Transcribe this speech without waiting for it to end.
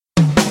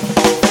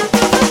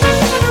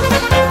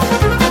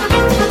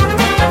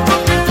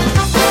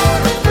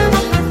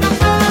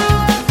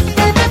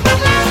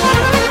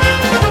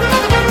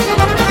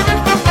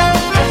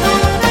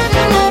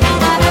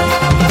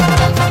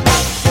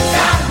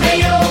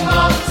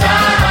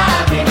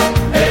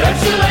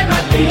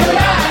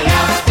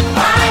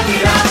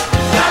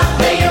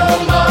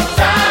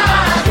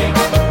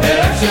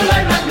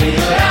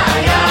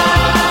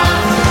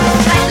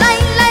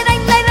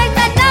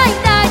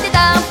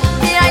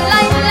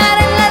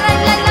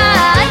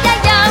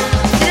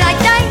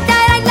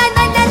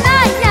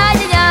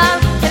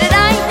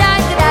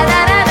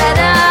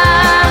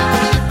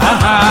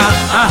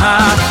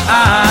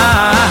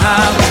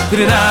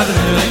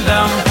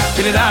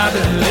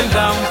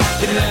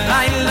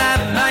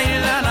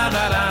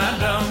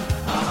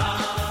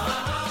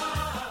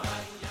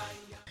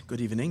Good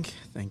evening.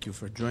 Thank you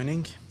for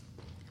joining.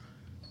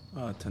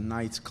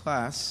 Tonight's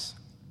class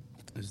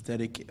is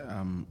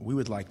we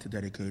would like to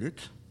dedicate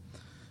it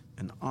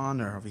in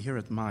honor over here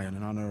at Mayan,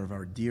 in honor of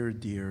our dear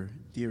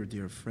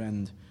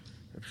friend,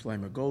 Reb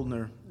Shlomo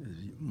Goldner. His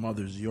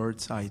mother's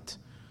yortzeit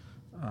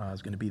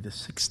is going to be the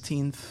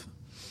 16th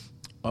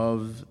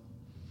of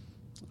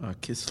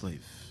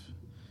Kislev.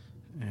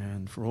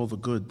 And for all the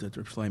good that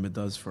Reb Shlomo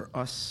does for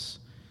us,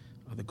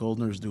 the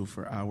Goldners do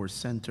for our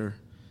center,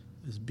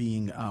 as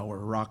being our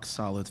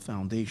rock-solid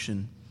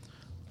foundation.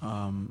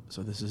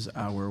 So this is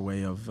our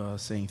way of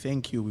saying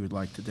thank you. We would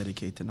like to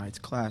dedicate tonight's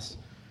class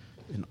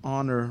in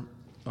honor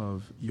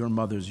of your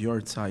mother's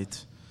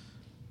yortzeit,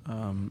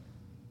 Belima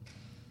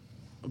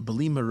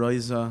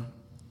Roiza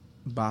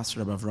Bas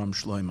Reb Avram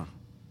Shloima.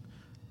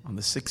 On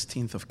the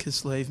 16th of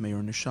Kislev, may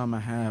her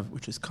neshama have,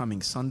 which is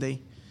coming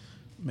Sunday,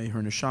 may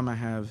her neshama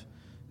have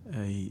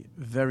a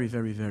very,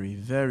 very, very,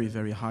 very,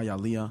 very high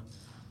aliyah,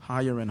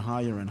 higher and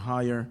higher and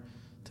higher,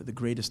 to the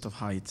greatest of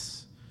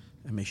heights,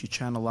 and may she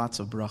channel lots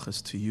of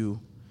brachas to you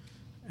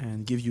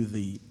and give you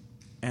the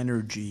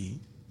energy,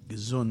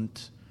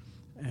 gesund,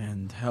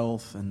 and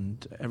health,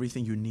 and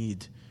everything you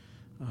need,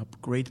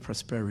 great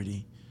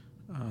prosperity,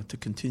 to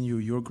continue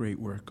your great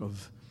work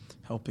of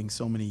helping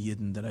so many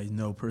Yidden that I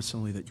know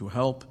personally that you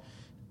help,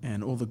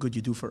 and all the good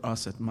you do for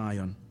us at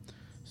Mayon.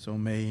 So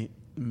may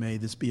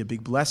this be a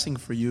big blessing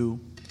for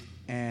you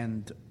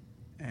and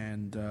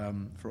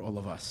for all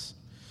of us.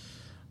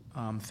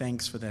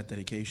 Thanks for that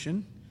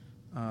dedication.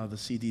 The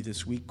CD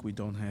this week, we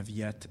don't have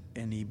yet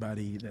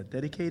anybody that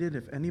dedicated.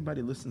 If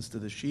anybody listens to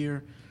the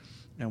shir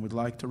and would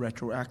like to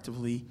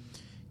retroactively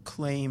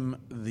claim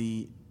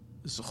the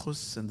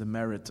zechus and the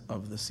merit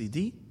of the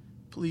CD,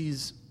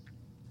 please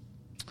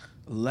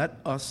let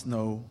us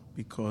know,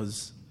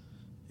 because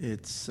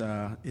it's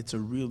a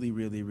really,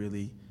 really,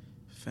 really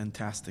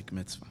fantastic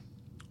mitzvah.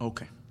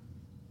 Okay.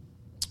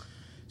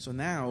 So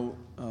now,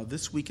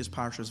 this week is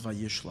Parshas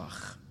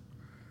Vayishlach.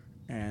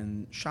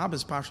 And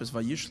Shabbos Parshas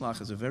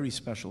Vayishlach is a very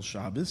special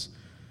Shabbos,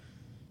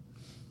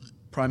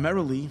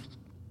 primarily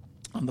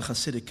on the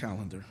Hasidic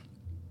calendar.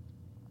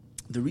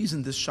 The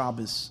reason this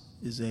Shabbos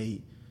is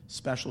a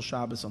special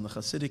Shabbos on the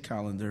Hasidic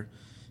calendar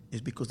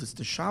is because it's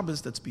the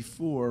Shabbos that's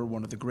before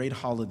one of the great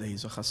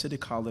holidays, a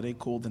Hasidic holiday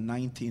called the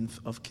 19th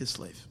of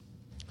Kislev,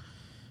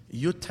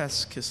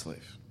 Yutes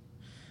Kislev.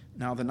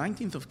 Now, the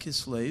 19th of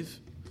Kislev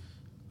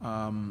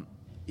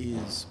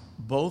is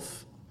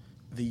both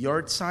the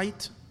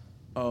yortzeit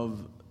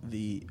of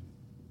the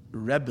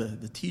Rebbe,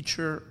 the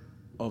teacher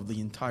of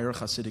the entire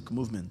Hasidic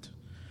movement,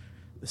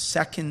 the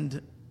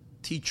second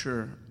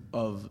teacher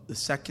of the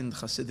second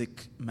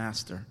Hasidic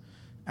master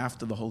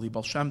after the Holy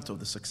Baal Shem Tov,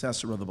 the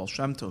successor of the Baal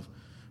Shem Tov,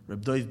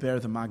 Reb Dov Ber,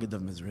 the Maggid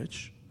of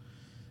Mezrich.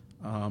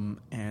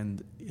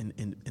 And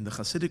in the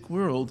Hasidic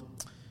world,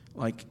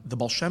 like the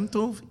Baal Shem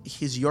Tov,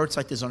 his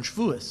yortzeit is on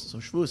Shavuos, so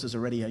Shavuos is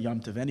already a Yom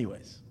Tov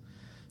anyways.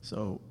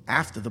 So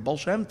after the Baal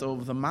Shem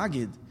Tov, the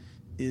Maggid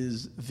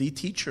is the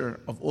teacher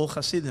of all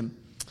Hasidim,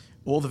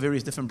 all the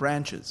various different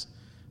branches.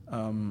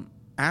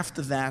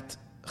 After that,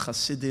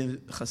 the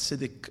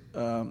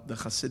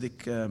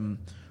Hasidic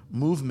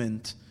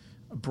movement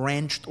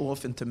branched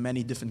off into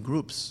many different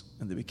groups,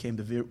 and they became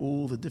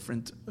all the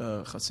different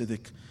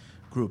Hasidic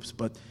groups.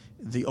 But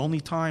the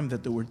only time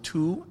that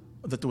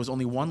there was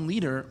only one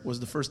leader was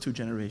the first two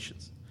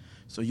generations.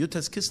 So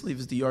Yutes Kislev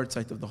is the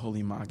yortzeit of the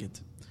Holy Maggid.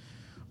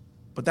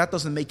 But that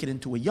doesn't make it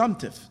into a Yom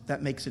Tov.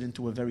 That makes it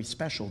into a very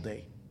special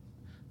day,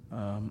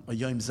 a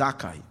Yom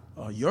Zakai.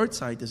 A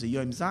yortzeit is a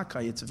Yom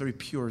Zakai. It's a very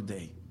pure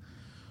day.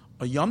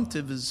 A Yom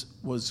Tov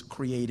was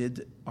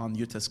created on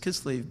Yutes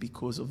Kislev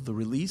because of the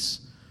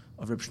release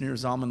of Reb Shneur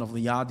Zalman of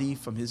Liadi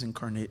from his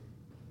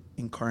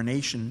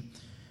incarnation,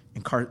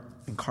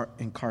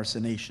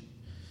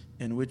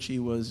 in which he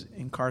was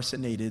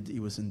incarcerated. He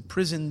was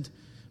imprisoned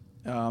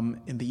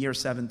in the year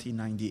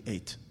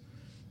 1798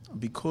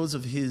 because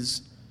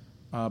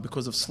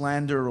of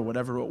slander or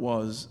whatever it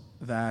was,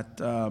 that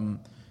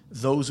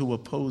those who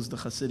opposed the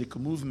Hasidic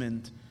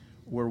movement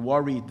were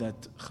worried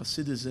that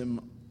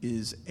Hasidism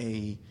is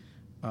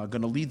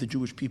going to lead the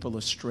Jewish people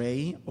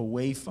astray,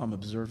 away from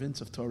observance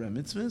of Torah and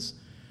mitzvahs.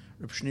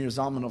 Reb Shneur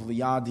Zalman of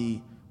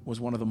Liadi was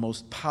one of the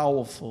most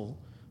powerful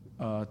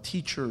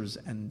teachers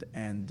and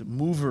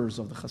movers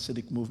of the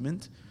Hasidic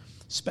movement,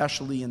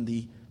 especially in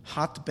the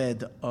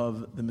hotbed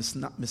of the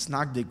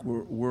Misnagdic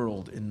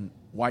world in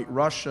White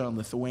Russia and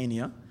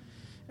Lithuania.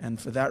 And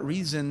for that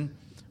reason,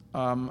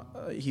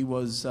 it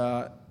was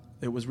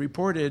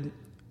reported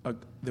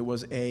there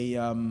was a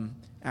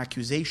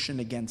accusation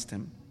against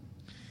him,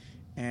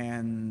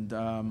 and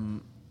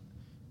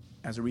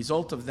as a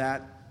result of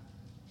that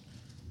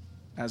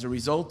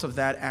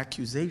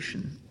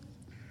accusation,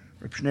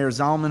 Reb Shneur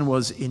Zalman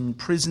was in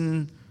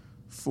prison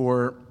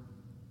for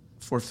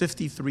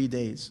 53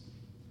 days,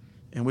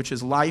 in which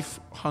his life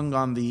hung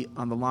on the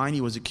line. He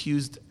was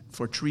accused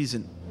for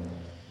treason.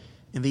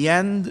 In the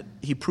end,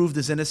 he proved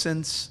his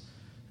innocence,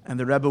 and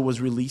the Rebbe was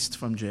released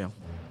from jail.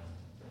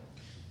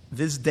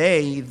 This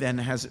day then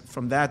has,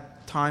 from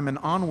that time and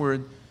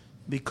onward,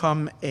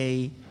 become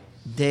a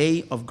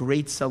day of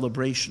great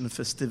celebration and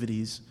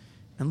festivities,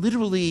 and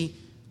literally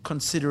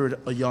considered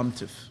a Yom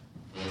Tif.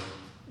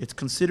 It's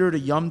considered a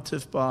Yom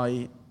Tif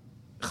by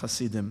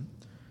Hasidim,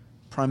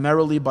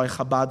 primarily by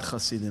Chabad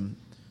Hasidim.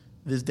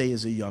 This day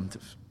is a Yom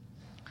Tif.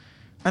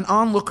 An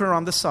onlooker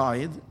on the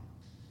side,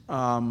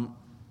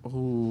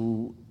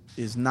 who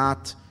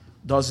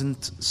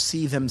doesn't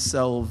see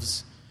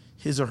themselves,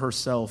 his or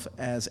herself,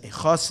 as a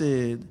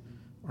Chassid,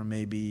 or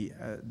maybe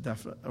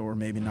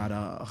not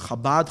a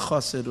Chabad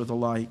Chassid or the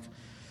like,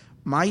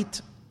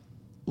 might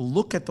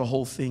look at the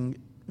whole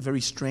thing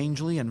very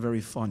strangely and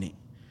very funny.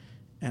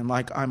 And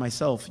like I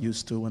myself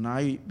used to,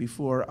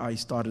 before I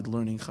started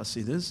learning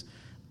Chassidus,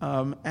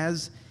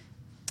 as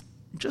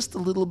just a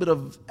little bit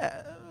of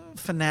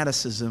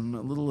fanaticism,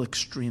 a little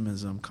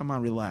extremism. Come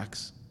on,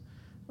 relax.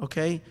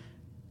 Okay?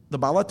 The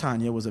Baal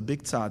HaTanya was a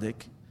big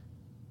tzaddik,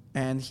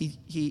 and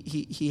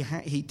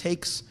he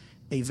takes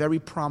a very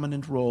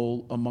prominent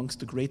role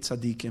amongst the great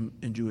tzaddikim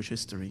in Jewish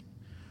history.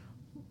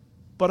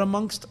 But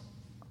amongst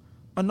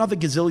another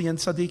gazillion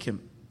tzaddikim,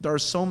 there are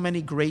so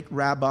many great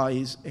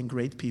rabbis and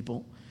great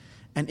people,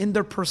 and in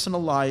their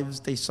personal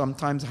lives, they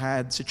sometimes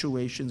had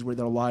situations where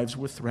their lives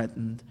were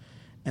threatened,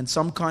 and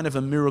some kind of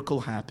a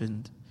miracle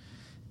happened.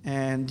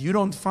 And you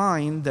don't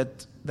find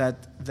that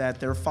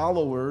their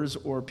followers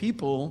or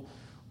people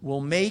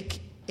will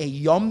make a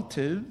Yom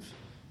Tov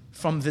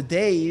from the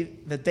day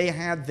that they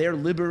had their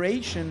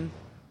liberation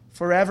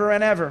forever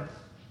and ever,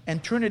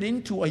 and turn it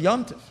into a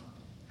Yom Tov.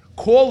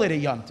 Call it a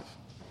Yom Tov.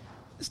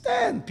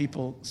 Understand,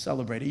 people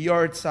celebrate a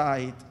yard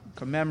site,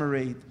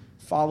 commemorate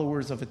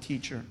followers of a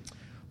teacher.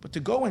 But to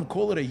go and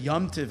call it a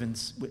Yom Tov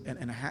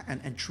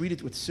and treat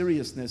it with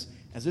seriousness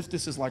as if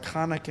this is like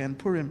Hanukkah and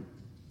Purim,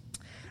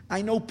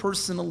 I know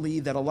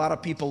personally that a lot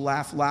of people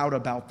laugh loud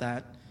about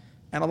that,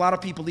 and a lot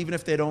of people, even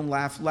if they don't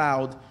laugh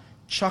loud,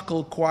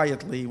 chuckle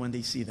quietly when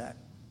they see that.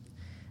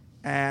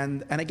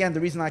 And again, the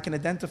reason I can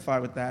identify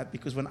with that,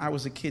 because when I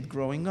was a kid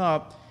growing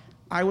up,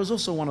 I was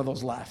also one of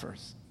those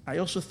laughers. I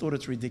also thought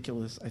it's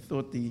ridiculous. I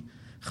thought the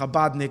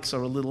Chabadniks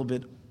are a little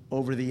bit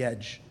over the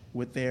edge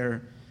with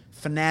their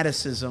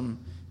fanaticism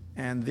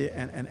and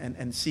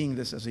seeing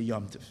this as a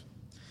Yom Tov.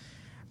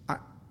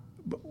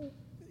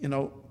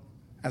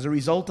 As a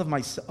result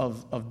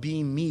of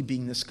being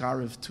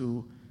niskarev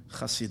to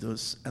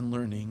Chasidus and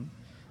learning,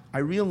 I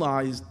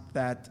realized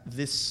that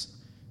this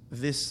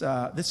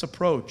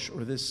approach,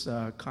 or this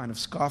kind of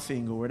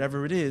scoffing or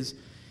whatever it is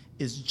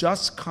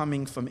just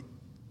coming from,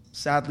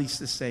 sadly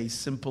to say,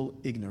 simple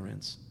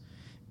ignorance.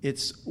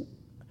 It's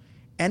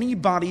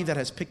anybody that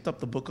has picked up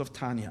the book of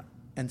Tanya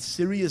and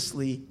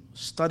seriously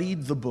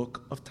studied the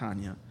book of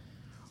Tanya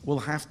will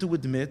have to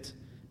admit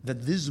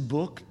that this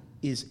book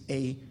is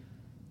a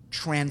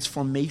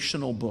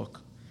transformational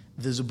book.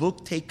 This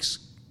book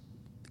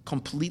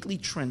completely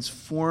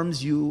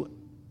transforms you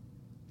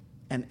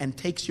and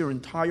takes your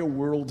entire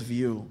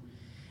worldview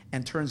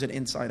and turns it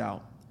inside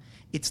out.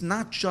 It's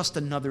not just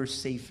another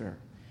sefer.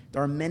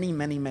 There are many,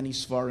 many, many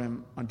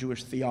svarim on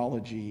Jewish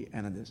theology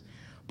and on this.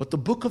 But the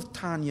book of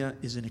Tanya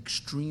is an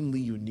extremely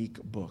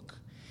unique book.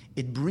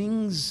 It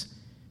brings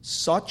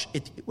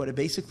what it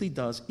basically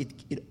does,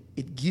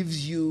 it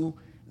gives you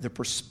the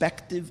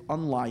perspective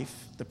on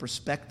life, the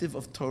perspective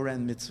of Torah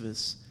and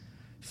mitzvahs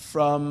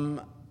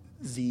from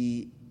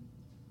the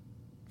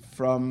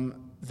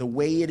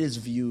way it is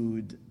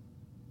viewed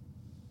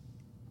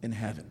in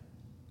heaven.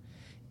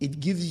 It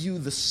gives you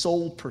the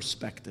soul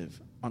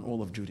perspective on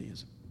all of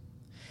Judaism.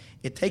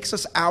 It takes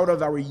us out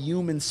of our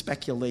human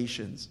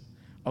speculations,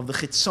 of the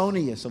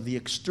chitzonius, of the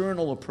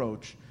external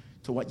approach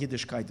to what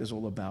Yiddishkeit is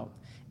all about.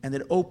 And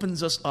it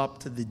opens us up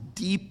to the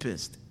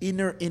deepest,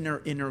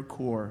 inner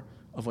core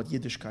of what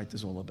Yiddishkeit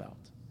is all about.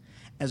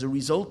 As a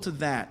result of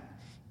that,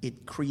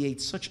 it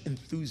creates such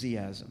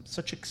enthusiasm,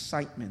 such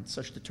excitement,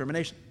 such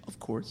determination. Of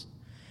course,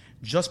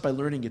 just by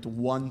learning it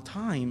one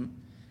time,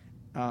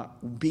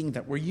 being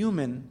that we're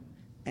human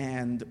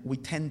and we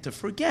tend to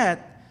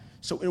forget,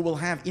 so it will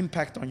have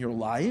impact on your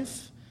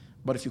life.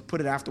 But if you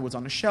put it afterwards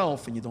on a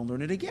shelf and you don't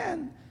learn it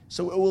again,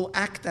 so it will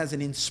act as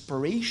an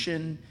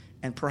inspiration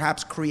and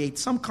perhaps create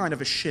some kind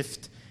of a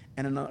shift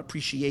and an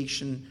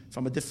appreciation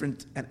from a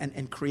different,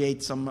 and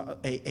create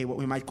what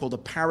we might call the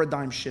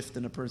paradigm shift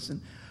in a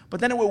person. But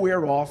then it will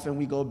wear off and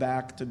we go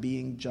back to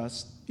being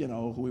just,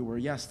 who we were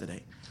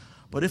yesterday.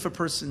 But if a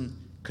person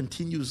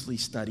continuously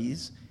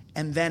studies,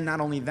 and then not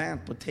only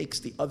that, but takes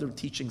the other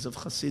teachings of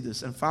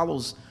Chassidus and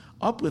follows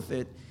up with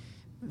it,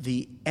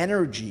 the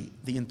energy,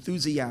 the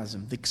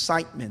enthusiasm, the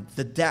excitement,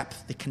 the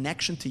depth, the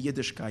connection to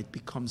Yiddishkeit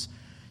becomes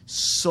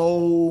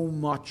so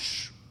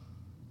much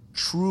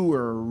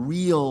truer,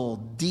 real,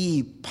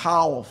 deep,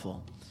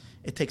 powerful.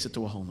 It takes it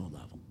to a whole new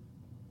level.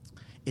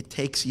 It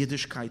takes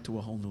Yiddishkeit to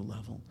a whole new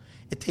level.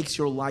 It takes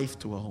your life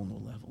to a whole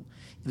new level.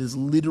 It is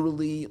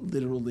literally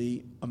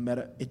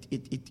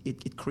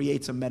it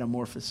creates a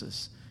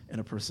metamorphosis in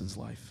a person's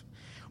life.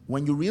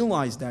 When you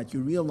realize that,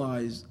 you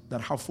realize that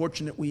how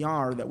fortunate we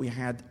are that we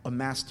had a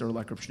master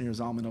like Reb Shneur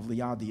Zalman of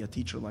Liadi, a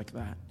teacher like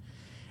that.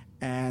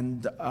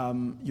 And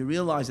you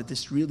realize that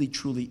this really,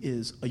 truly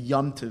is a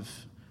Yom Tov,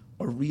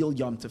 a real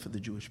Yom Tov for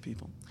the Jewish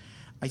people.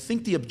 I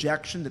think the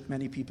objection that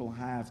many people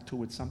have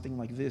towards something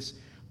like this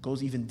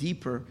goes even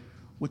deeper,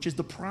 which is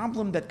the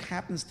problem that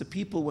happens to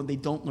people when they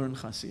don't learn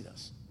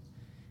Chassidus.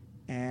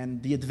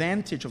 And the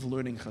advantage of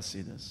learning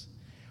Chassidus.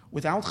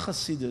 Without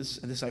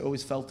Chassidus, and this I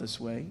always felt this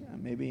way,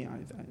 and maybe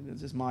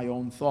this is my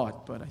own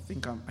thought, but I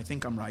think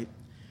I'm right,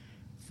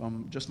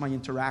 from just my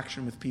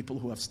interaction with people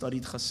who have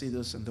studied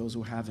Chassidus and those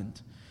who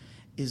haven't,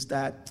 is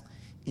that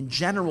in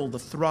general the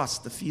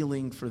thrust, the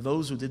feeling for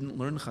those who didn't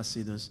learn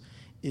Chassidus,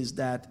 is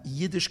that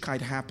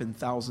Yiddishkeit happened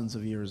thousands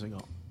of years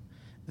ago.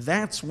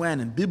 That's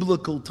when, in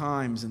biblical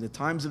times, in the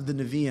times of the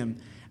Nevi'im,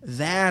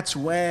 that's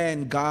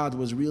when God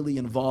was really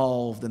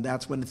involved, and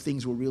that's when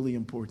things were really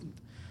important.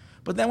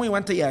 But then we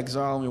went to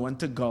exile, and we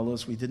went to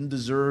Galus, we didn't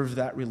deserve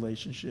that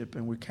relationship,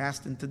 and we're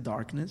cast into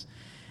darkness.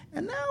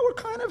 And now we're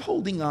kind of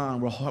holding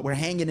on, we're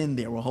hanging in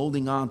there, we're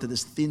holding on to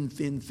this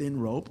thin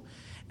rope.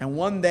 And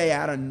one day,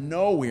 out of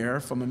nowhere,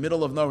 from the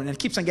middle of nowhere, and it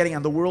keeps on getting,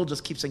 and the world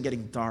just keeps on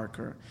getting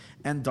darker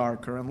and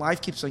darker, and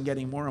life keeps on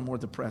getting more and more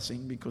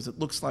depressing because it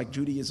looks like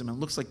Judaism, and it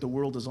looks like the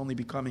world is only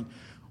becoming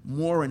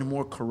more and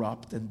more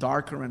corrupt and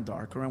darker, and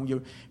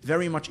we're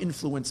very much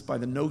influenced by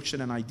the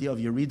notion and idea of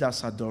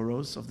Yeridas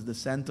Hadoros, of the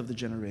descent of the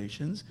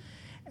generations,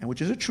 and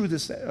which is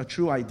a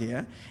true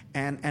idea,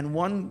 and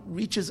one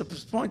reaches a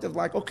point of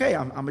like, okay,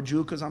 I'm a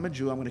Jew because I'm a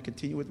Jew, I'm going to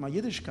continue with my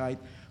Yiddishkeit,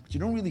 but you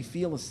don't really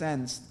feel a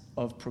sense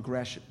of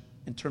progression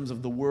in terms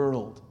of the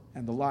world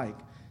and the like.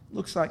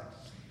 Looks like,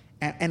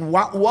 and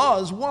what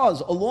was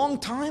a long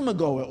time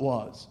ago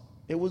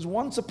it was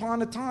once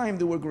upon a time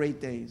there were great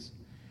days.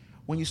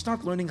 When you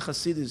start learning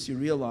Chassidus, you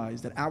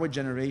realize that our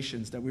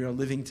generations that we are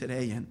living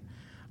today in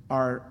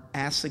are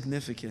as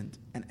significant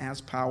and as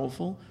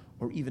powerful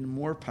or even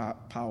more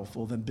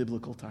powerful than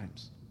biblical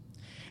times.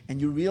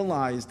 And you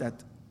realize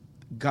that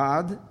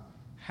God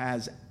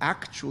has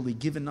actually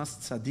given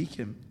us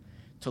tzaddikim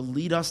to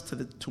lead us to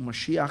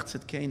Mashiach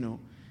Tzidkenu,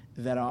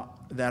 that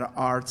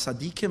are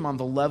tzaddikim on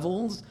the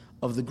levels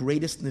of the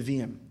greatest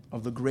Nevi'im,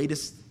 of the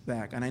greatest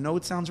back. And I know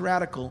it sounds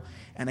radical,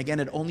 and again,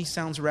 it only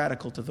sounds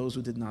radical to those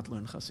who did not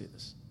learn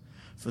Chassidus.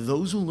 For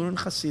those who learn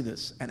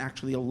Chassidus and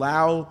actually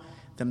allow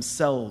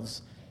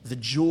themselves the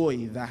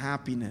joy, the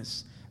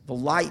happiness, the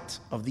light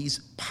of these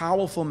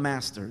powerful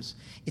masters,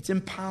 it's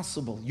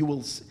impossible.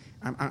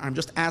 I'm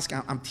just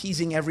asking, I'm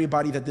teasing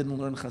everybody that didn't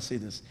learn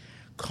Chassidus.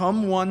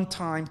 Come one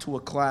time to a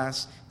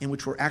class in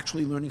which we're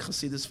actually learning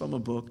Chassidus from a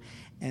book,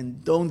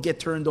 and don't get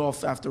turned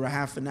off after a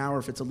half an hour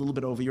if it's a little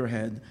bit over your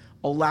head.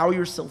 Allow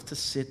yourself to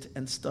sit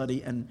and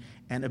study and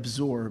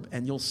absorb,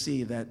 and you'll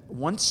see that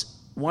once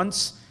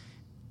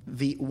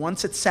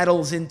it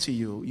settles into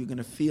you, you're going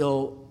to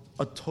feel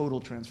a total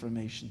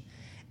transformation.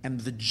 And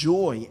the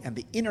joy and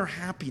the inner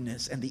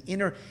happiness and the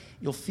inner,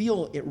 you'll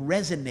feel it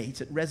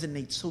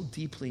resonates so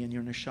deeply in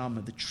your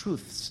neshama, the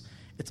truths,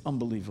 it's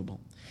unbelievable.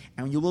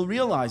 And you will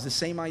realize the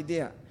same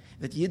idea,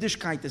 that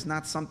Yiddishkeit is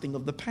not something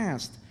of the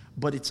past,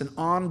 but it's an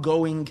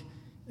ongoing,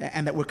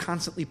 and that we're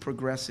constantly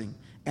progressing,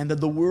 and that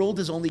the world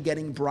is only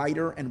getting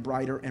brighter and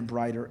brighter and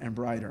brighter and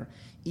brighter.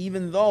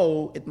 Even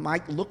though it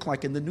might look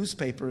like in the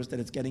newspapers that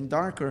it's getting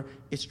darker,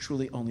 it's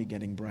truly only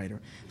getting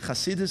brighter.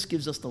 Chassidus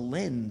gives us the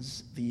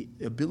lens, the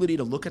ability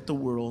to look at the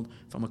world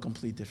from a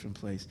complete different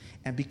place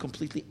and be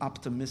completely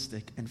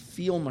optimistic and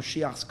feel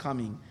Mashiach's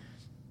coming,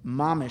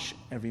 mamish,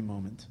 every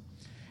moment.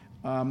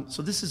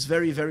 So this is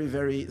very, very,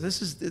 very.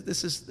 This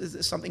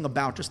is something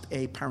about just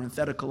a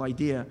parenthetical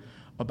idea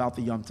about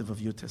the Yom Tov of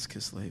Yutes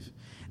Kislev.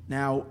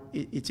 Now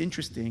it's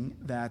interesting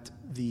that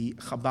the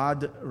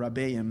Chabad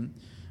Rabbeim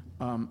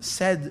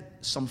said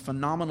some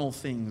phenomenal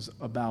things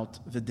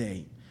about the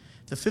day.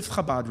 The fifth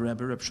Chabad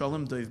Rebbe, Reb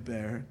Shalom Dov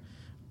Ber,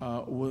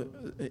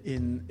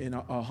 in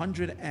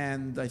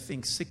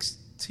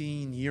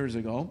 116 years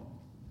ago,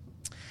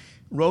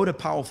 wrote a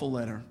powerful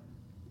letter.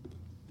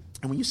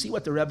 And when you see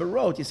what the Rebbe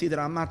wrote, you see that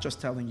I'm not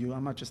just telling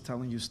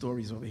you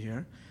stories over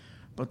here,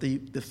 but the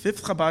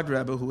fifth Chabad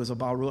Rebbe, who was a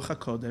Baal Ruach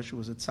HaKodesh, who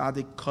was a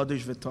tzaddik,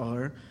 kodesh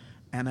v'toher,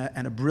 and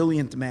a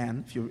brilliant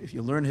man. If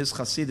you learn his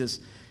Chassidus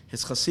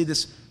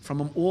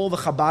from all the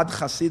Chabad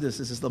Chassidus,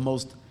 this is the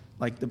most,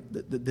 like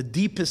the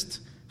deepest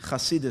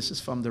Chassidus is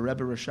from the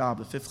Rebbe Rashab,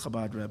 the fifth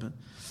Chabad Rebbe,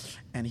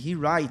 and he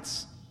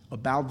writes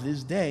about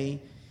this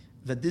day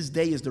that this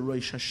day is the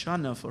Rosh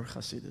Hashanah for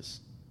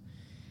Chassidus.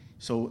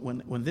 So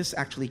when this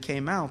actually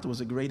came out, there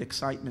was a great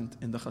excitement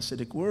in the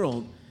Hasidic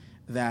world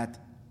that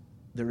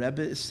the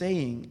Rebbe is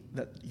saying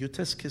that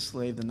Yutes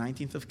Kislev, the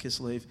 19th of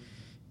Kislev,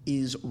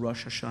 is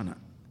Rosh Hashanah.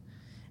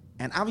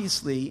 And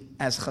obviously,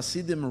 as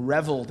Hasidim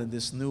reveled in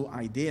this new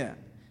idea,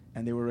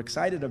 and they were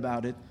excited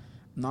about it,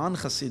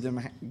 non-Hasidim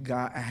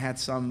had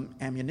some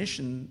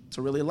ammunition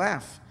to really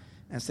laugh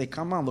and say,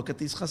 come on, look at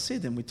these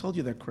Hasidim. We told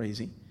you they're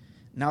crazy.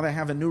 Now they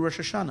have a new Rosh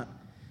Hashanah.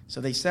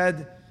 So they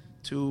said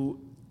to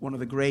one of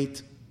the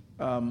great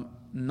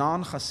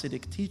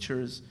non-Hasidic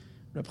teachers,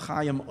 Reb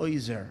Chaim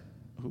Oizer,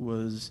 who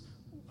was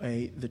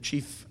the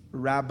chief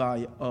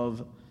rabbi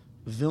of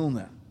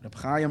Vilna, Reb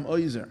Chaim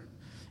Oizer.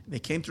 They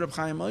came to Reb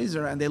Chaim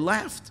Oizer and they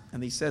laughed.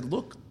 And they said,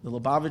 look, the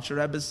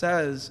Lubavitcher Rebbe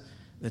says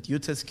that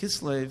Yutes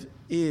Kislev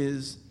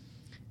is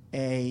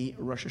a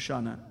Rosh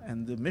Hashanah.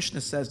 And the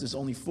Mishnah says there's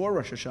only 4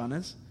 Rosh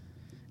Hashanahs.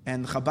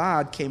 And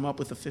Chabad came up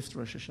with the 5th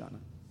Rosh Hashanah.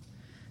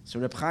 So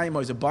Reb Chaim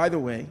Oizer, by the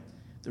way,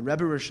 the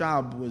Rebbe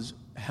Rashab was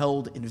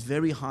held in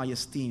very high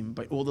esteem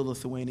by all the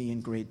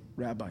Lithuanian great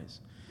rabbis.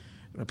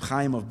 Reb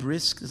Chaim of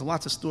Brisk, there's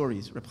lots of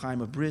stories. Reb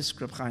Chaim of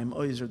Brisk, Reb Chaim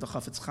Oizer, the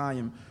Chafetz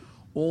Chaim,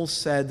 all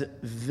said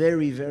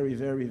very, very,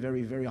 very,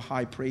 very, very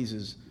high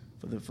praises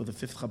for the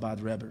 5th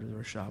Chabad Rebbe, the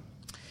Rashab.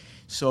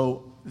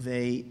 So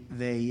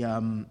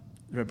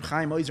Reb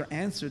Chaim Oizer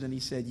answered and he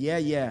said,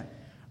 yeah,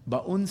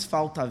 ba uns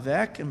fällt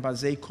weg and ba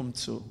sie kommt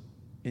zu.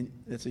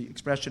 That's an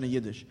expression in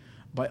Yiddish.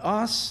 By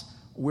us,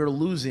 we're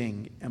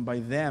losing, and by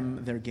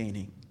them, they're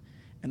gaining.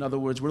 In other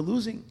words, we're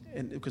losing,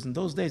 because in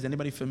those days,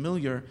 anybody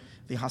familiar,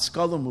 the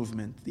Haskalah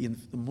movement, the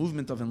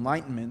movement of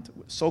enlightenment,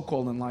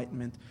 so-called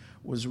enlightenment,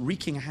 was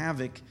wreaking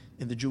havoc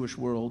in the Jewish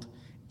world,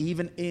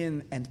 even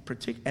in and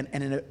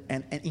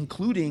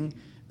including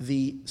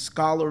the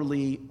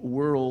scholarly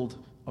world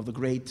of the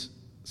great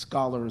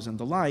scholars and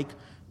the like,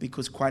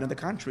 because quite on the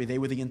contrary, they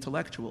were the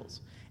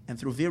intellectuals. And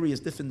through various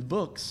different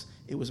books,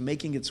 it was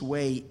making its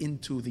way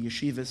into the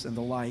yeshivas and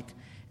the like,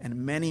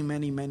 and many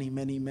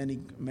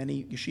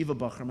yeshiva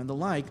bachrim and the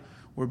like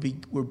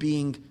were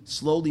being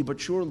slowly but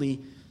surely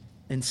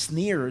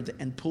ensnared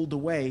and pulled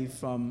away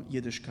from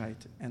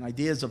Yiddishkeit, and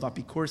ideas of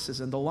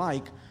apikursis and the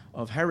like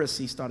of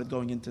heresy started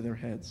going into their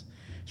heads.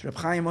 So Reb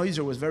Chaim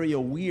Oizer was very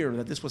aware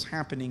that this was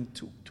happening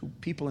to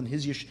people in the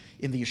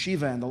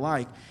yeshiva and the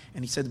like,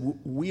 and he said,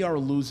 we are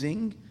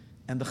losing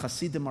and the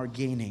Hasidim are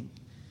gaining.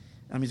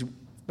 That means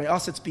by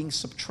us it's being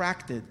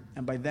subtracted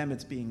and by them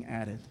it's being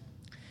added.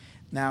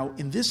 Now,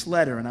 in this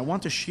letter, and I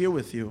want to share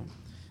with you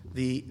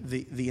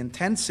the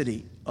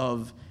intensity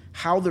of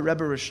how the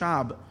Rebbe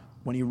Rashab,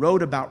 when he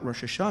wrote about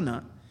Rosh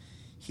Hashanah,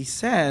 he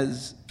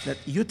says that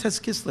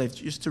Yutes Kislev,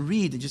 just to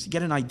read and just to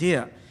get an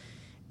idea,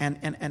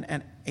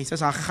 and he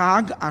says,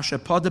 Achag asher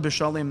pada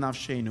b'shalem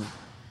nafshenu.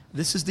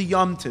 This is the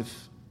Yom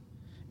Tiv,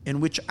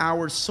 in which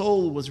our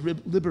soul was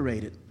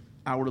liberated.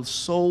 Our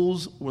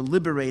souls were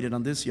liberated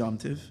on this Yom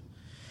Tiv.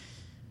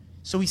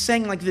 So he's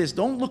saying like this,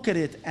 don't look at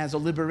it as a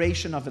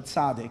liberation of a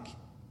tzaddik.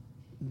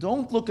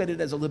 Don't look at it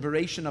as a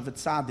liberation of a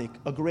tzaddik.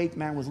 A great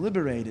man was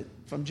liberated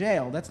from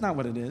jail. That's not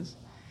what it is.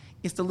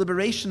 It's the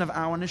liberation of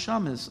our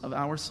neshamas, of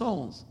our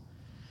souls.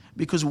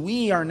 Because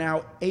we are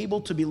now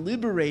able to be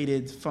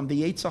liberated from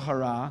the Yetzer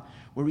Hara.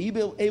 We're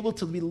able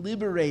to be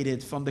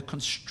liberated from the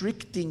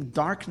constricting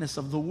darkness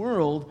of the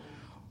world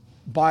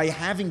by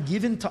having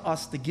given to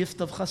us the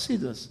gift of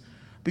Chassidus.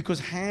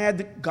 Because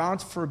had,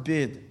 God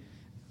forbid,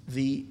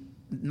 the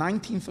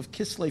 19th of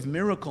Kislev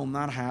miracle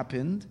not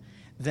happened,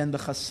 then the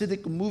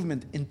Hasidic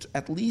movement,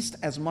 at least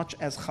as much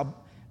as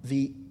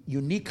the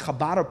unique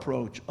Chabad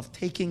approach of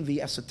taking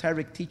the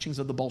esoteric teachings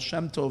of the Baal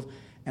Shem Tov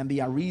and the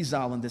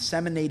Arizal and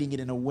disseminating it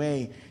in a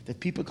way that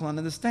people can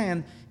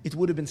understand, it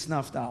would have been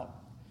snuffed out.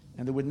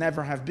 And there would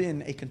never have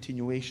been a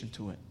continuation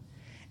to it.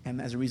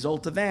 And as a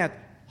result of that,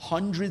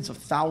 hundreds of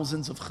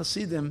thousands of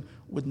Hasidim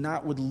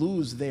would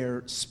lose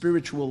their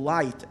spiritual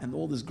light and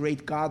all this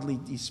great godly,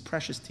 these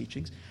precious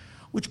teachings,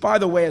 which, by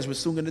the way, as we're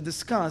soon going to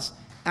discuss,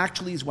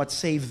 actually is what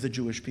saved the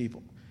Jewish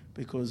people.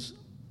 Because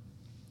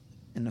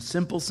in a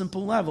simple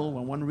level,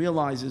 when one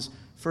realizes,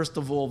 first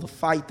of all, the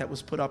fight that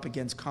was put up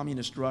against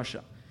communist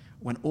Russia,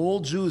 when all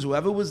Jews,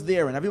 whoever was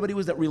there, and everybody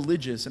was that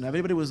religious, and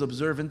everybody was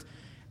observant,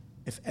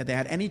 if they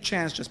had any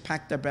chance, just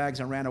packed their bags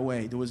and ran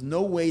away. There was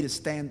no way to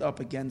stand up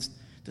against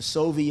the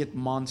Soviet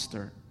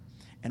monster.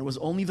 And it was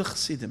only the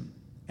Chassidim,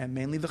 and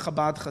mainly the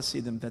Chabad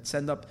Chassidim, that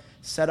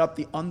set up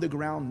the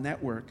underground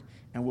network,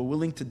 and were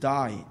willing to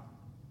die,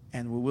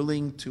 and were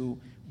willing to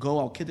go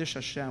al Kiddush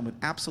Hashem with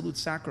absolute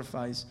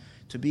sacrifice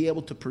to be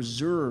able to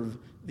preserve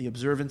the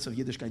observance of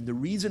Yiddishkeit. The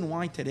reason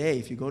why today,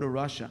 if you go to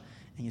Russia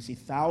and you see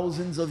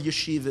thousands of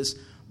yeshivas,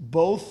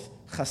 both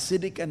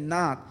Hasidic and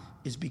not,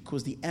 is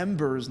because the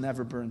embers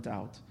never burnt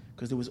out.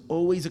 Because there was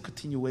always a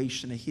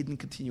continuation, a hidden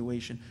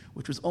continuation,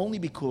 which was only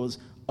because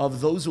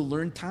of those who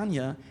learned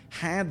Tanya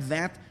had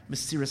that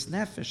Mesiras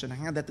Nefesh and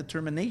had that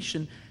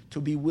determination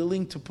to be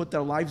willing to put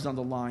their lives on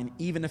the line,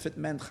 even if it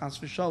meant Chas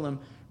v'Shalom,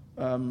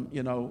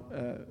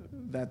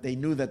 that they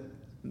knew that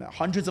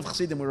hundreds of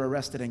Chassidim were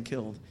arrested and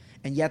killed,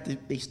 and yet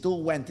they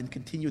still went and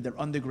continued their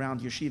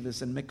underground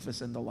yeshivas and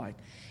mikvahs and the like.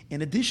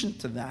 In addition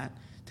to that,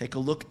 take a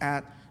look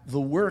at the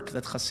work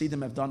that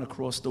Chassidim have done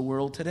across the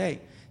world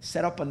today.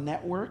 Set up a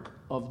network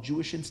of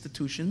Jewish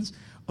institutions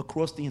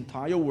across the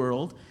entire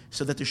world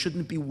so that there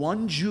shouldn't be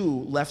one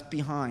Jew left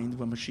behind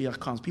when Mashiach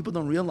comes. People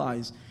don't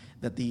realize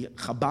that the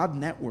Chabad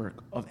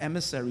network of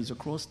emissaries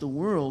across the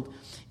world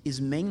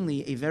is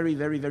mainly a very,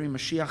 very, very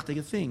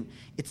Mashiach thing.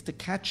 It's to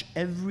catch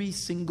every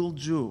single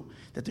Jew,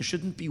 that there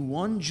shouldn't be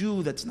one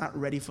Jew that's not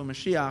ready for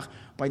Mashiach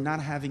by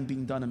not having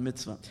been done a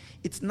mitzvah.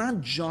 It's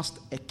not just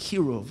a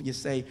kiruv. You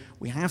say,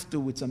 we have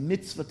to, it's a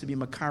mitzvah to be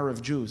makar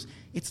of Jews.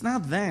 It's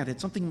not that.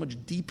 It's something much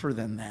deeper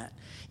than that.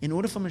 In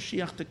order for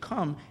Mashiach to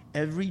come,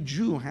 every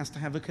Jew has to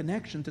have a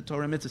connection to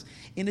Torah mitzvahs.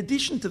 In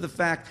addition to the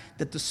fact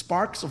that the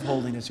sparks of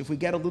holiness, if we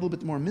get a little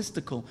bit more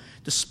mystical,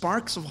 the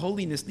sparks of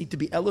holiness need to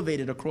be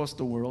elevated across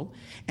the world.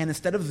 And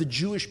instead of the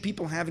Jewish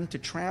people having to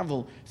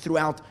travel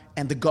throughout,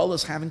 and the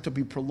gullahs having to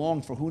be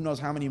prolonged for who knows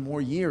how many more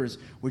years,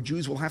 where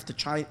Jews will have to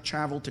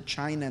travel to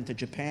China and to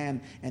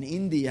Japan and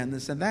India and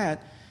this and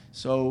that.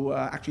 So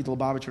actually the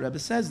Lubavitcher Rebbe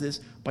says this,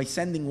 by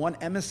sending one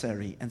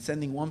emissary and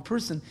sending one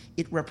person,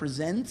 it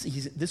represents,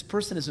 this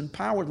person is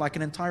empowered like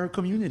an entire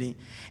community.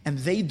 And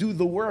they do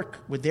the work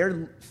with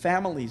their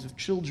families of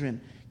children,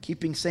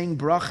 saying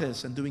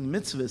brachas and doing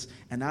mitzvahs.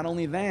 And not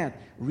only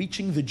that,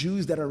 reaching the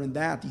Jews that are in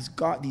that,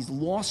 these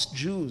lost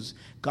Jews,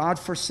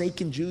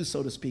 God-forsaken Jews,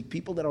 so to speak,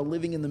 people that are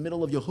living in the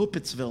middle of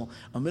Yehupitzville,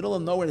 a middle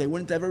of nowhere. They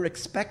wouldn't have ever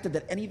expected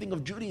that anything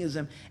of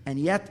Judaism, and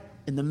yet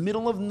in the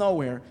middle of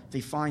nowhere,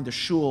 they find a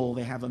shul,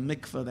 they have a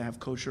mikveh, they have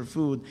kosher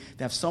food,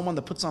 they have someone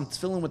that puts on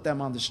tefillin with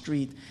them on the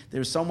street,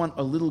 there's someone,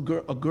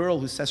 a girl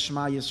who says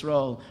Shema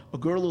Yisrael, a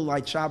girl who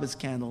lights Shabbos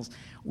candles.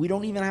 We have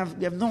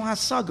no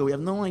hasaga, we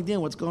have no idea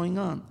what's going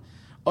on.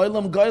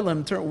 Olam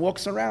Goylam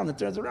walks around and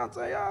turns around and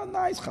says, oh,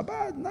 nice,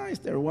 Chabad, nice,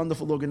 they're a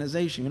wonderful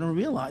organization. You don't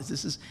realize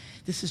this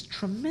is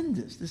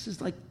tremendous. This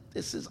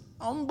is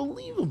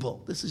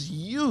unbelievable. This is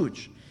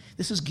huge.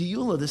 This is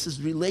Geula. This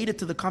is related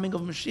to the coming of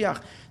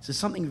Mashiach. This is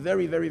something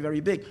very, very, very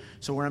big.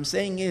 So what I'm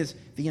saying is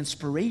the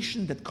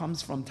inspiration that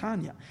comes from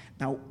Tanya.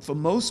 Now, for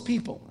most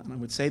people, and I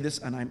would say this,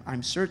 and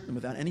I'm certain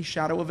without any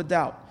shadow of a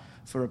doubt,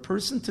 for a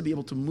person to be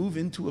able to move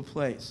into a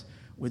place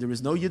where there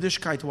is no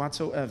Yiddishkeit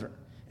whatsoever,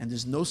 and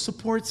there's no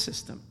support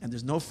system, and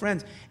there's no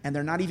friends, and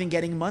they're not even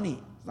getting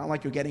money. It's not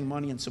like you're getting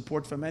money and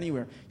support from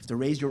anywhere. You have to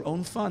raise your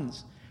own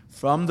funds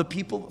from the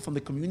people, from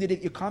the community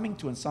that you're coming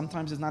to, and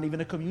sometimes there's not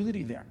even a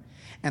community there.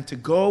 And to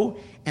go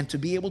and to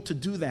be able to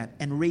do that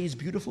and raise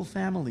beautiful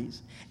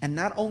families, and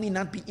not only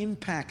not be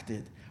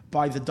impacted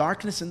by the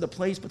darkness in the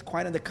place, but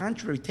quite on the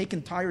contrary, take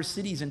entire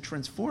cities and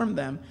transform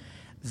them,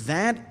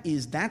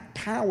 that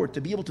power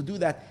to be able to do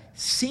that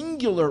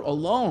singular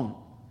alone.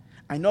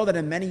 I know that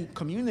in many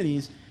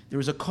communities, there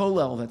is a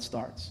kollel that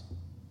starts.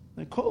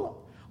 A kollel.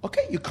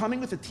 Okay, you're coming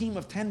with a team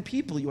of 10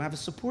 people, you have a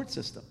support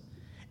system.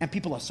 And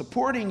people are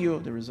supporting you.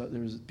 There is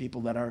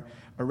people that are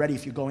ready.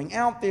 If you're going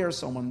out there,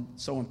 someone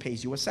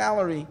pays you a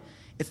salary.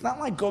 It's not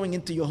like going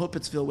into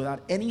Yehupitzville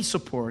without any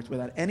support,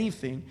 without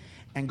anything,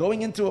 and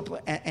going into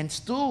and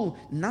still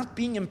not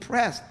being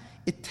impressed.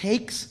 It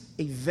takes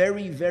a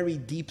very, very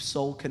deep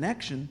soul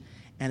connection,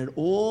 and it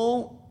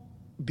all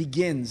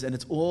begins, and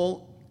it's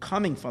all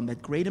coming from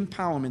that great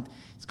empowerment.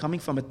 It's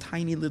coming from a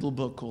tiny little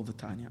book called the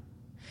Tanya.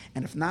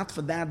 And if not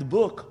for that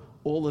book,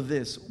 all of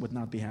this would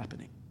not be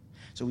happening.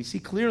 So we see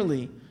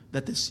clearly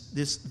that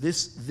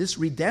this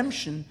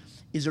redemption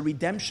is a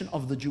redemption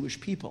of the Jewish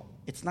people.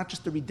 It's not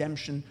just a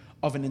redemption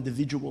of an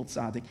individual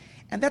tzaddik.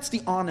 And that's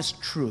the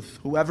honest truth.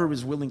 Whoever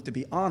is willing to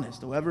be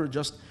honest, whoever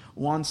just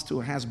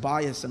has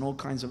bias and all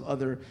kinds of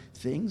other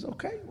things,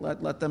 okay,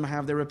 let them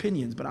have their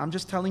opinions. But I'm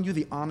just telling you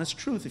the honest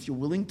truth. If you're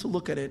willing to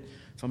look at it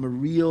from a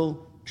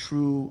real,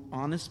 true,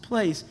 honest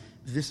place,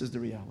 this is the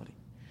reality.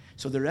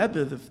 So the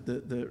Rebbe,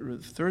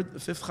 the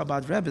fifth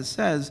Chabad Rebbe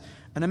says,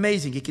 an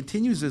amazing, he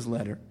continues his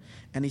letter,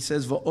 and he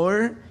says,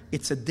 V'or,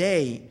 it's a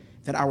day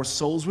that our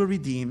souls were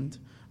redeemed,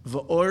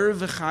 V'or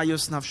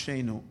v'chayos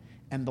nafshenu,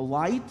 and the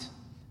light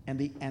and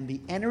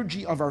the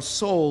energy of our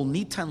soul,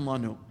 nitan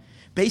lanu.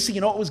 Basically,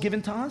 you know what was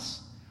given to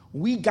us?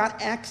 We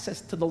got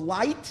access to the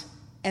light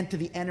and to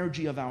the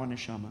energy of our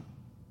neshama.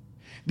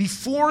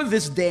 Before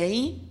this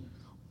day,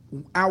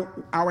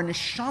 our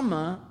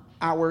neshama,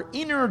 our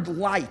inner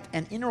light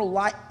and inner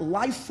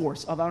life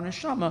force of our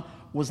neshama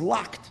was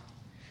locked.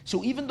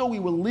 So even though we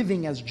were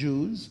living as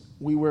Jews,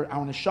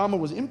 our neshama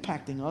was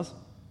impacting us,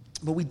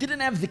 but we didn't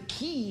have the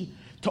key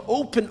to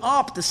open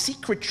up the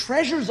secret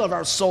treasures of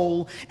our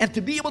soul and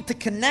to be able to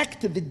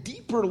connect to the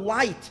deeper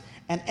light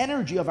and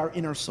energy of our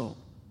inner soul.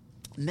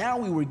 Now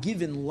we were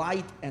given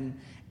light and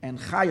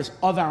chayos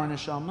of our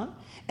neshama,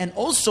 and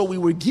also we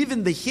were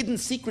given the hidden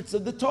secrets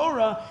of the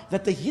Torah,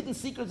 that the hidden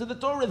secrets of the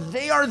Torah,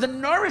 they are the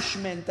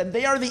nourishment and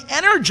they are the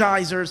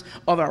energizers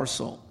of our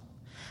soul.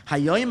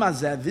 Hayoim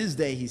hazeh, this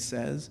day, he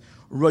says,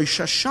 Rosh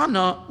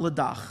Hashanah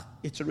l'dach.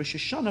 It's a Rosh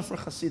Hashanah for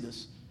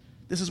Chassidus.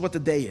 This is what the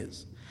day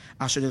is.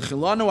 Asher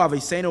ilchilanu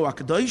aveseinu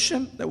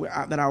akadoshim,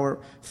 that our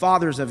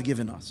fathers have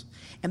given us.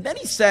 And then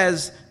he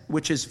says,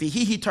 which is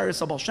Vihihi Torah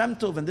Baal Shem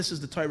Tov, and this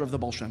is the Torah of the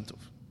Baal Shem Tov.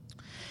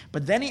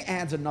 But then he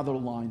adds another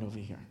line over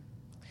here.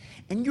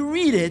 And you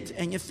read it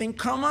and you think,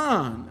 come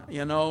on,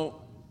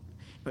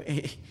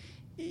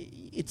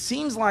 it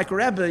seems like,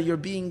 Rebbe, you're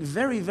being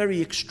very,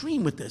 very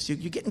extreme with this. You're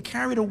getting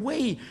carried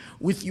away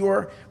with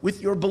your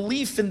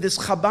belief in this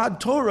Chabad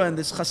Torah and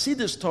this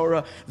Hasidus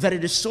Torah, that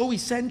it is so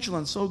essential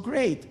and so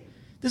great.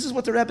 This is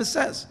what the Rebbe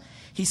says.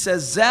 He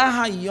says, Zeh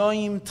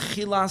hayoim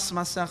tchilas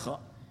masecha.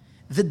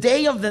 The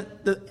day of the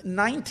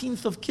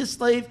 19th of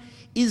Kislev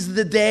is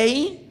the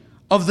day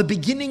of the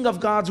beginning of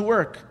God's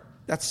work.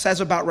 That says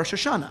about Rosh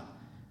Hashanah.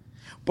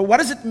 But what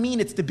does it mean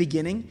it's the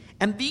beginning?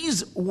 And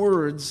these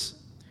words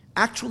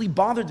actually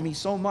bothered me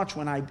so much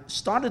when I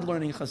started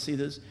learning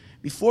Hasidus.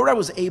 Before I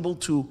was able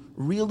to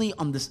really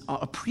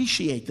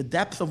appreciate the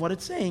depth of what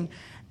it's saying,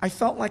 I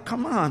felt like,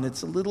 come on,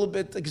 it's a little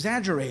bit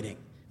exaggerating.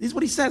 This is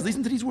what he says.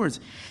 Listen to these words.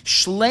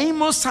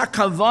 Shleimus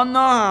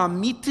hakavana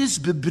hamitis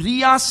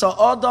bebrias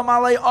ha'adam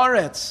alei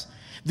aretz.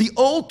 The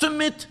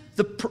ultimate,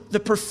 the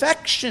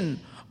perfection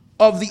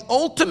of the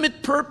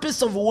ultimate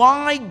purpose of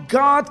why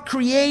God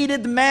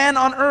created man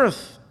on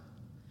earth.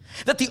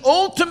 That the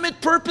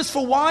ultimate purpose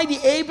for why the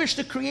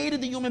Eibishter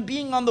created the human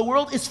being on the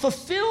world is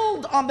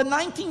fulfilled on the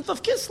 19th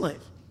of Kislev.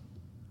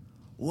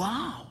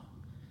 Wow.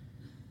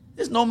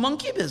 There's no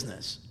monkey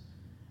business.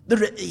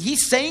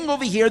 He's saying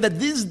over here that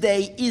this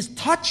day is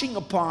touching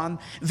upon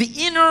the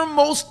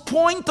innermost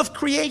point of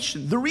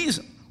creation. The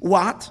reason.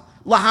 What?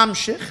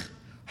 Lahamshich.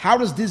 How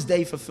does this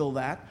day fulfill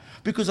that?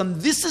 Because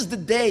this is the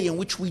day in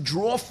which we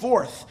draw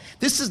forth.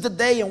 This is the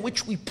day in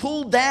which we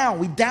pull down,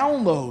 we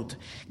download.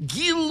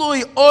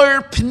 Gilui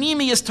or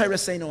pnimiyas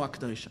teireseinu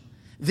hakdosha.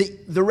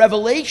 The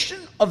revelation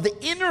of the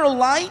inner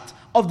light,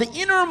 of the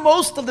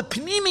innermost of the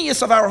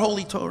pnimiyas of our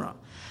holy Torah.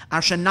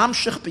 Asher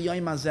namshich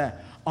b'yom hazeh.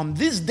 On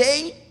this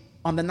day,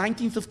 on the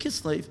 19th of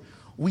Kislev,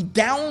 we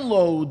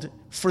download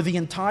for the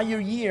entire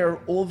year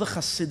all the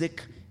Hasidic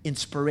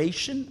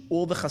inspiration,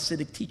 all the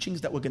Hasidic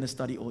teachings that we're going to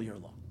study all year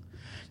long.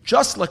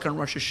 Just like on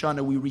Rosh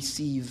Hashanah, we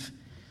receive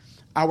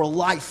our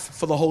life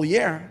for the whole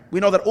year.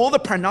 We know that all the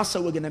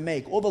parnasa we're going to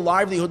make, all the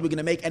livelihood we're going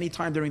to make any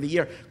time during the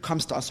year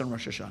comes to us on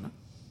Rosh Hashanah.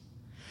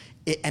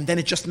 And then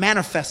it just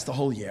manifests the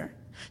whole year.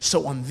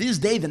 So on this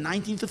day, the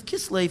 19th of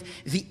Kislev,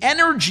 the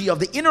energy of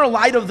the inner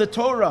light of the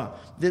Torah,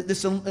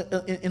 this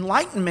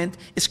enlightenment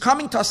is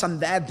coming to us on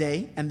that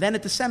day, and then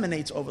it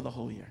disseminates over the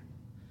whole year.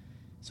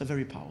 It's a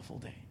very powerful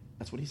day.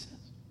 That's what he says.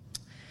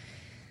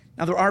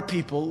 Now there are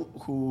people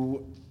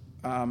who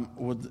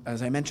would,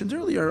 as I mentioned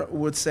earlier,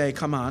 would say,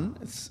 come on,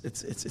 it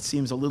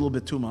seems a little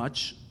bit too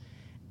much.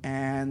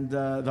 And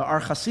there are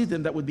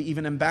Hasidim that would be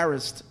even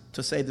embarrassed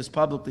to say this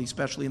publicly,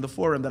 especially in the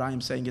forum that I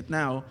am saying it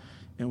now,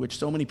 in which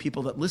so many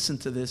people that listen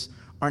to this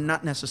are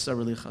not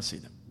necessarily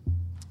Hasidim.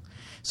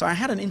 So I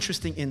had an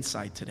interesting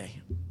insight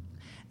today,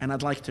 and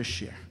I'd like to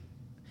share.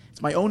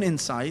 It's my own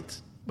insight,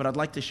 but I'd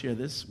like to share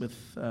this with...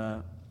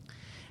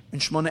 in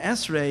Shmona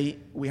Esrei,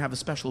 we have a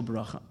special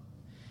bracha.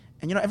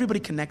 And everybody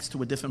connects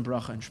to a different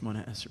bracha in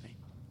Shmona Esrei.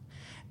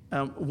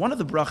 One of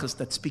the brachas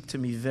that speak to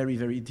me very,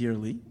 very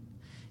dearly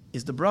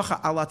is the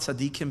bracha ala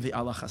tzadikim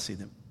ve'ala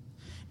chasidim,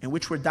 in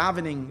which we're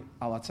davening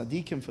ala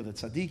tzadikim for the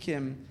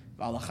tzadikim,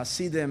 ala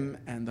chasidim,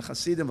 and the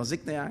chasidim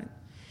v'ziknei.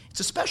 It's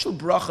a special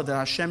bracha that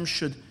Hashem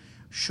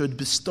should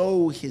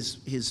bestow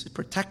his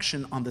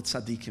protection on the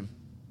tzadikim.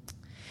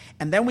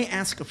 And then we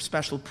ask a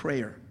special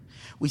prayer.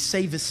 We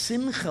say,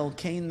 v'simchel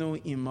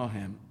keinu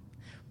imohem.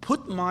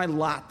 Put my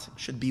lot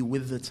should be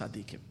with the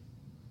tzaddikim.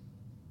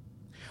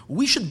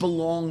 We should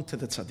belong to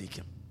the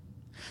tzaddikim.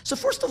 So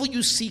first of all,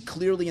 you see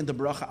clearly in the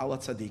bracha ala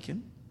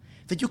tzaddikim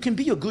that you can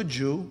be a good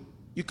Jew,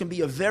 you can be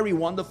a very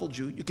wonderful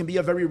Jew, you can be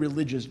a very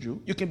religious Jew,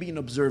 you can be an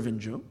observant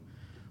Jew,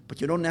 but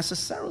you don't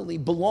necessarily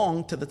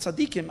belong to the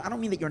tzaddikim. I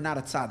don't mean that you're not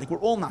a tzaddik. We're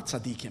all not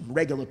tzaddikim,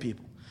 regular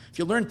people. If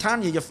you learn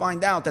Tanya, you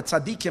find out that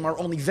tzaddikim are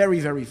only very,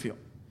 very few.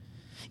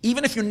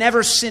 Even if you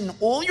never sin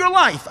all your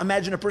life,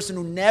 imagine a person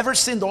who never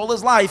sinned all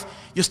his life,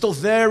 you're still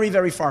very,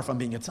 very far from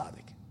being a tzaddik.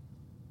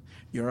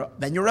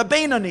 Then you're a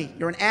Beinani.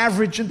 You're an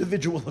average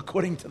individual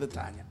according to the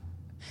Tanya.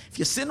 If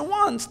you sin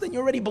once, then you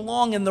already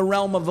belong in the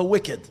realm of the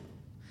wicked.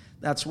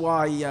 That's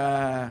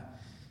why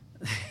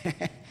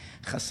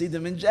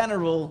Hasidim in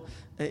general,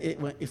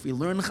 if we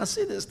learn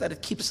Hasidus, that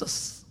it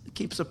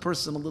keeps a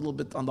person a little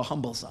bit on the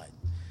humble side.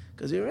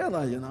 Because you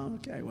realize,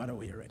 okay, what are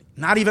we already?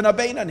 Not even a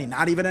Beinani,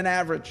 not even an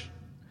average.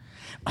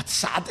 A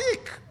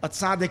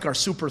tzaddik are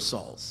super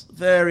souls.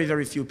 Very,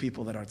 very few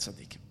people that are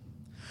tzaddikim.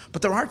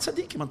 But there are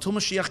tzaddikim. Until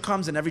Mashiach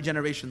comes, in every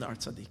generation there are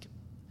tzaddikim.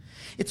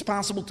 It's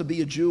possible to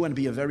be a Jew and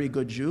be a very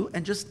good Jew,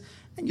 and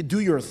you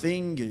do your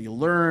thing, you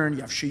learn,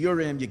 you have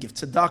shiurim, you give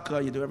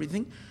tzedakah, you do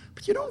everything,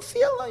 but you don't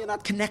feel you're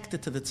not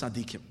connected to the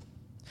tzaddikim.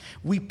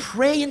 We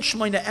pray in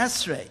Shemona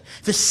Esrei,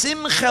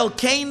 v'simchel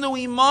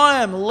keinu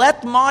imaim,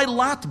 let my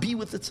lot be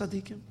with the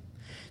tzaddikim.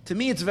 To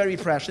me, it's very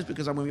precious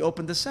because when we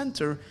open this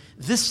center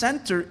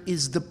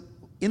is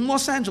in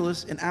Los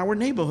Angeles, in our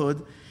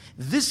neighborhood,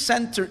 this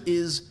center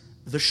is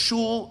the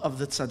shul of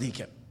the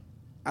tzaddikim.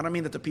 I don't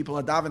mean that the people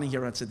are davening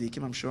here at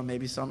tzaddikim. I'm sure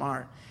maybe some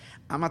are.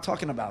 I'm not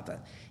talking about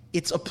that.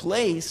 It's a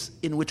place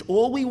in which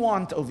all we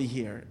want over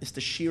here is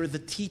to share the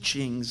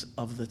teachings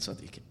of the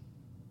tzaddikim,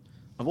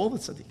 of all the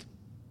tzaddikim.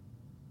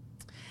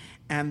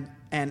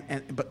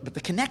 But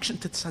the connection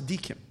to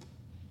tzaddikim.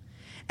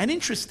 And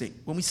interesting,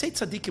 when we say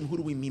tzaddikim, who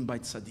do we mean by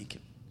tzaddikim?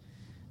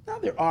 Now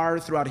there are,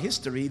 throughout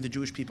history, the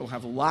Jewish people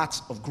have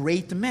lots of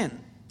great men.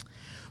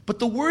 But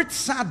the word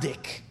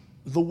tzaddik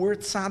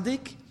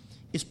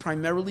is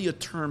primarily a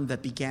term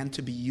that began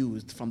to be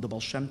used from the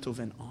Baal Shem Tov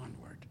and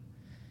onward.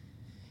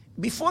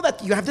 Before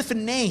that, you have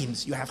different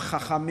names. You have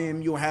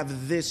Chachamim, you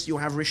have this, you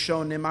have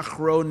Rishonim,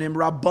 Achronim,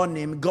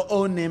 Rabbanim,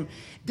 Gaonim,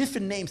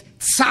 different names.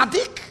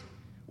 Tzaddik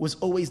was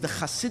always the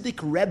Hasidic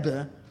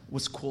Rebbe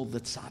was called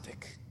the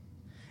tzaddik.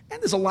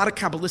 And there's a lot of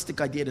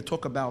Kabbalistic idea to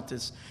talk about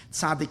this.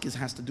 Tzaddik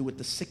has to do with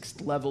the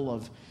sixth level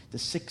of the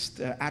sixth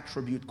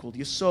attribute called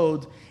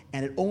Yesod,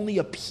 and it only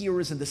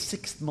appears in the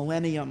sixth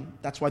millennium.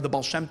 That's why the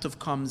Baal Shem Tov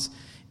comes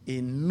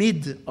in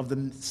mid of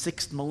the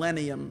sixth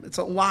millennium. It's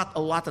a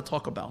lot to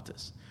talk about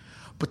this.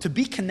 But to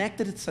be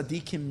connected to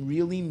tzaddikim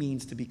really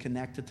means to be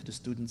connected to the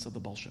students of the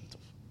Baal Shem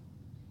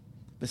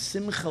Tov.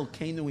 V'simchel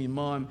keinu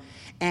imam.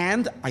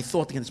 And I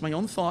thought, again, it's my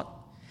own thought,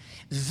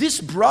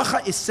 this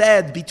bracha is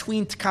said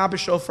between Tkah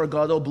b'shofar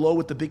gadol, blow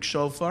with the big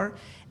shofar,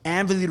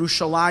 and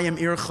v'Yerushalayim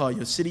ircha,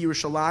 your city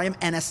Yerushalayim,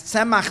 and as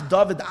tzemach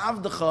David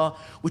avdecha,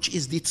 which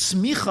is the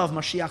tzmicha of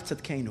Mashiach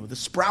tzedkenu, the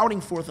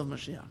sprouting forth of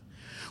Mashiach.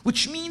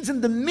 Which means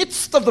in the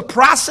midst of the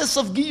process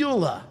of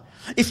Geula,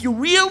 if you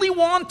really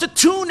want to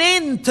tune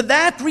in to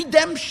that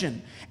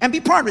redemption, and be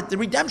part of it, the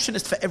redemption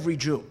is for every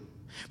Jew.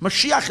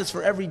 Mashiach is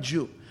for every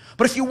Jew.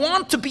 But if you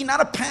want to be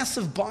not a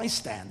passive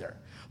bystander,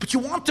 but you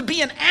want to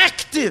be an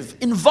active,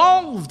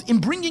 involved in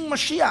bringing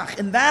Mashiach,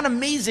 and that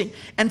amazing,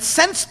 and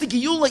sense the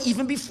Geula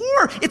even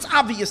before it's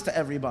obvious to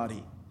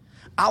everybody.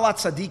 Ala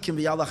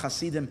tzadikim v'yala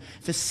chasidim,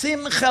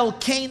 v'simchel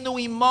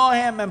keinu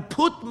imahem, and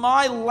put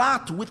my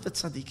lot with the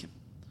tzadikim.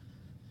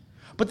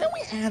 But then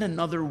we add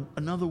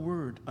another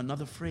word,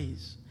 another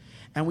phrase,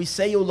 and we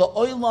say,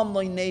 "La'olam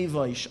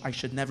lo'nevash," I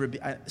should never be,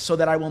 so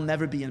that I will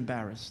never be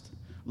embarrassed.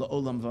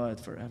 La'olam va'ed,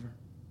 forever.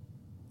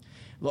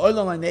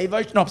 La'olam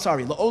lo'nevash, no,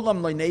 sorry,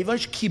 la'olam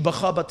lo'nevash ki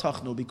b'cha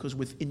batachnu, because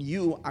within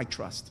you I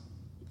trust.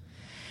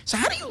 So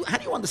how do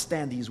you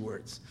understand these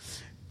words?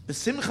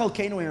 B'simchal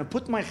keinu, I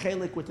put my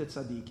chelik with the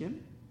tzadikim,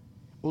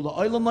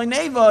 la'olam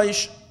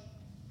lo'nevash,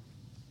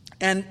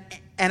 and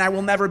I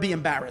will never be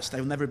embarrassed.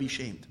 I will never be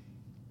shamed.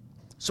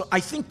 So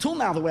I think till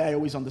now the way I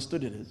always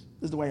understood it is,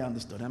 this is the way I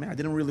understood it. I mean, I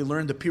didn't really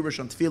learn the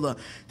Pirush on Tefillah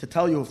to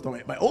tell you if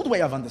my old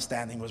way of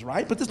understanding was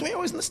right, but this is the way I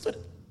always understood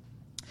it.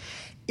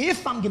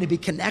 If I'm going to be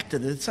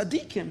connected to the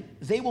tzaddikim,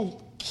 they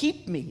will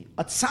keep me.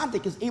 A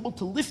tzaddik is able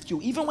to lift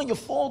you. Even when you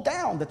fall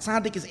down, the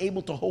tzaddik is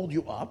able to hold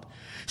you up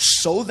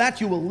so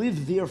that you will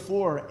live,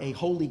 therefore, a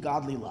holy,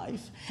 godly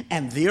life.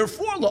 And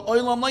therefore,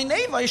 la'olam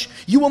lo'nevash,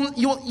 you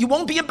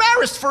won't be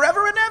embarrassed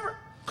forever and ever.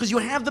 Because you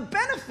have the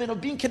benefit of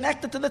being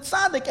connected to the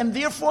tzaddik, and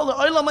therefore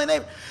la'olam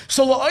lo'nevash.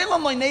 So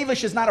la'olam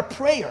lo'nevash is not a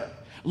prayer.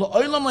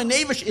 La'olam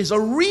lo'nevash is a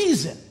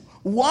reason.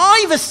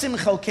 Why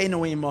v'simchel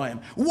keinu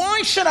imayim?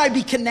 Why should I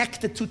be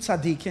connected to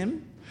tzaddikim?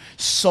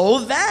 So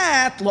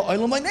that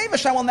la'olam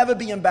lo'nevash, I will never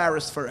be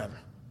embarrassed forever.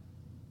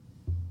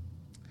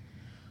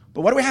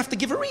 But what do we have to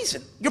give a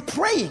reason? You're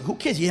praying. Who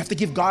cares? You have to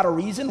give God a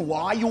reason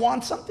why you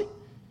want something.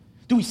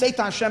 Do we say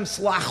to Hashem,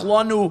 Slach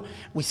lanu?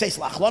 We say,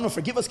 Slach lanu,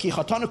 forgive us, ki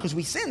chatanu, because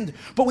we sinned.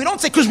 But we don't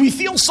say, because we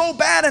feel so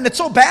bad, and it's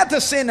so bad to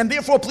sin, and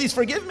therefore, please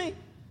forgive me.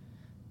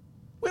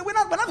 We're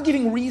not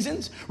giving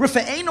reasons.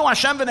 Rife'enu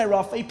Hashem v'nei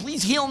rafei,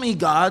 please heal me,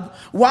 God.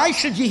 Why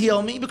should you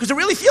heal me? Because it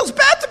really feels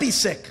bad to be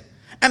sick.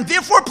 And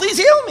therefore, please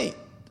heal me.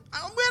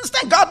 We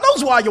understand, God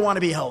knows why you want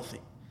to be healthy.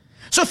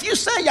 So if you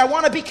say, I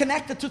want to be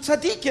connected to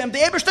tzaddikim, the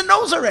Eibishter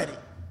knows already.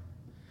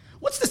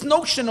 What's this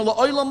notion of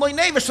la'olam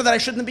lo'nevash so that I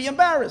shouldn't be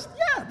embarrassed?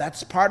 Yeah,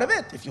 that's part of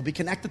it. If you'll be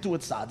connected to a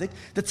tzaddik,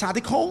 the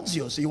tzaddik holds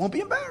you, so you won't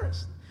be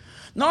embarrassed.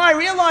 No, I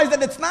realize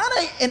that it's not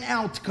an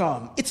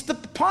outcome. It's the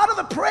part of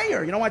the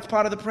prayer. You know why it's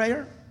part of the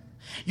prayer?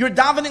 You're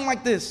davening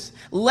like this.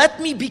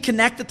 Let me be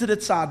connected to the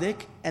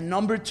tzaddik. And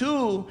number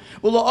two,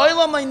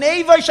 la'olam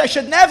lo'nevash, I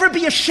should never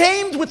be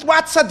ashamed with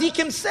what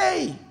tzaddikim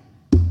say.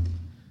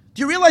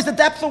 Do you realize the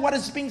depth of what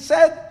is being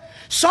said?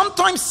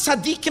 Sometimes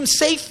tzaddikim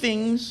say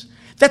things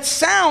that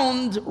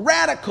sound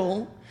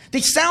radical.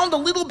 They sound a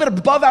little bit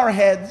above our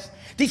heads.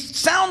 They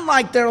sound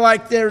like they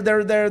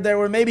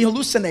were maybe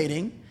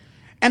hallucinating.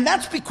 And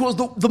that's because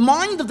the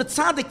mind of the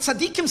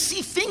tzaddikim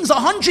see things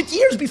 100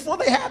 years before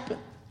they happen.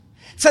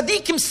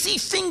 Tzaddikim see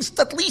things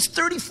at least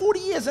 30, 40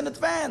 years in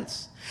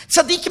advance.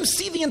 Tzaddikim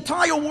see the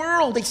entire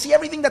world. They see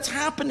everything that's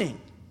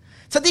happening.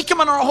 Tzaddikim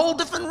are in a whole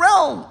different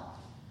realm.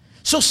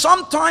 So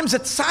sometimes a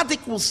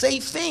tzaddik will say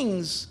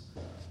things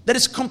that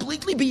is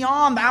completely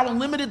beyond our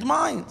limited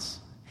minds.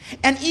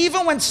 And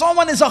even when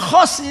someone is a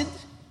chassid,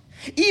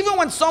 even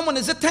when someone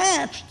is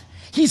attached,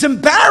 he's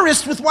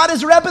embarrassed with what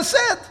his Rebbe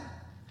said.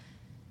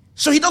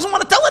 So he doesn't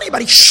want to tell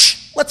anybody,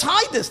 shh, let's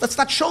hide this. Let's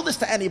not show this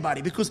to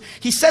anybody because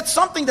he said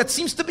something that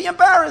seems to be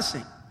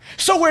embarrassing.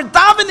 So we're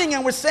davening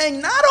and we're saying,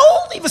 not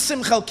only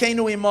v'simchel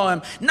keinu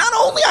imaim, not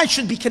only I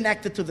should be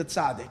connected to the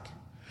tzaddik,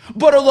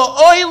 but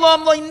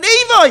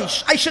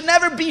I should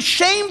never be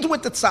shamed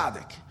with the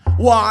tzaddik.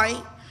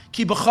 Why?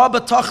 Ki b'cha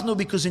b'tachnu,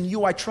 because in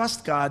you I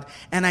trust God,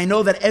 and I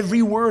know that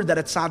every word that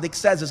a tzaddik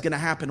says is going to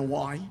happen.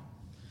 Why?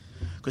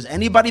 Because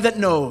anybody that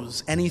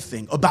knows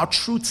anything about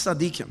true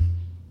tzaddikim,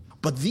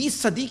 but these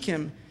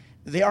tzaddikim,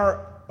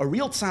 a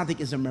real tzaddik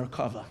is a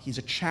merkava. He's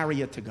a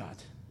chariot to God.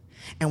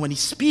 And when he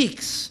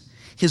speaks,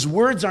 his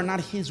words are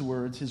not his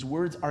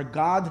words are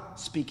God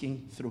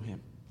speaking through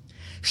him.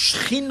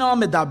 Shechina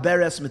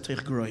medaberes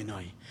mitich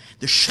groinai.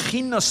 The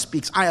Shechina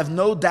speaks. I have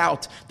no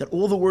doubt that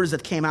all the words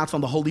that came out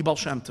from the holy Baal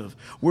Shem Tov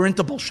weren't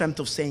the Baal Shem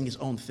Tov saying his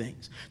own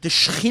things. The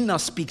Shechina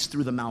speaks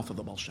through the mouth of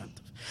the Baal Shem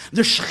Tov.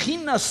 The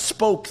Shechina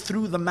spoke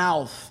through the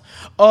mouth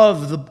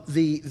of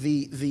the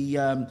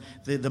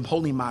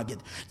holy Maggid.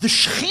 The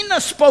Shechina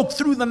spoke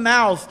through the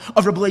mouth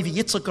of Rabbi Levi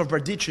Yitzchak of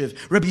Berditchev,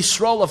 Rabbi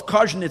Yisrael of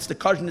Kozhnitz, the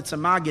Kozhnitz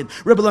Maggid,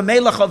 Rabbi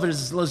Lamelech of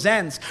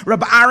Lozensk,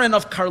 Rabbi Aaron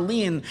of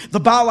Karlin,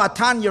 the Baal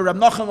Atanya, Rabbi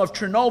Nachum of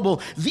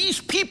Chernobyl.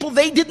 These people,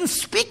 they didn't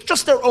speak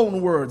just their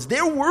own words.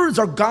 Their words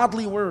are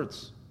godly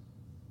words.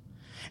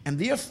 And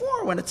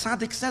therefore, when a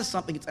tzaddik says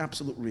something, it's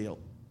absolute real.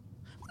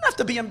 We don't have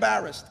to be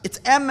embarrassed. It's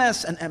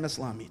emes and emes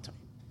la'amita.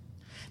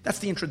 That's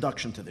the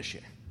introduction to this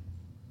year.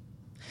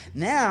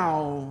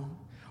 Now,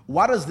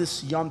 what does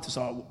this Yom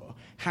Tov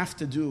have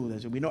to do?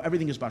 We know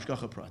everything is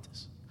b'hashgacha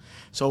pratis.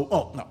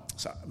 So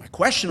my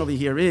question over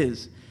here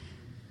is,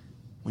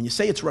 when you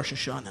say it's Rosh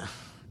Hashanah,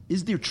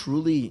 is there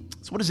truly,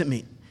 so what does it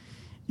mean?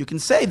 You can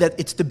say that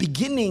it's the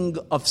beginning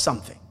of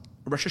something.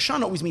 Rosh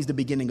Hashanah always means the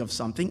beginning of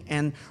something,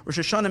 and Rosh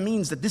Hashanah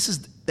means that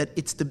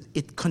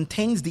it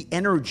contains the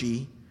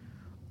energy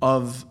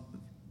of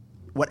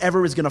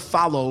whatever is going to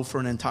follow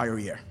for an entire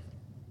year.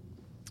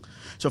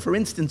 So, for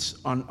instance,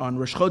 on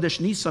Rosh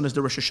Chodesh Nisan is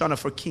the Rosh Hashanah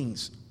for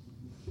kings.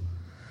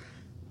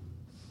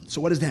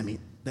 So, what does that mean?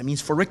 That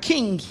means for a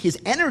king, his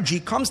energy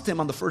comes to him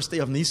on the first day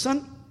of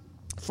Nisan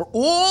for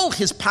all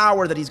his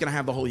power that he's going to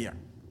have the whole year.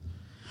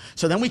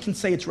 So then we can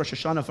say it's Rosh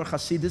Hashanah for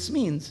Hasidus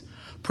means,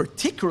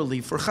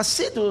 particularly for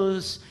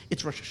Hasidus,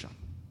 it's Rosh Hashanah.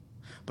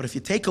 But if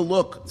you take a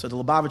look, so the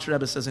Lubavitch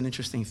Rebbe says an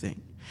interesting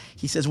thing.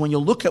 He says, when you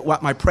look at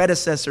what my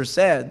predecessor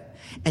said,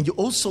 and you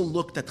also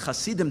look that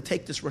Hasidim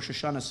take this Rosh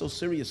Hashanah so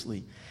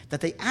seriously, that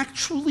they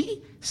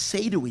actually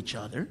say to each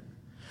other,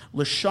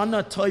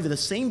 L'shana Tova, the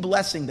same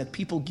blessing that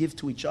people give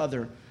to each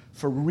other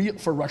for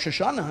Rosh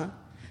Hashanah,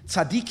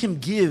 Hasidim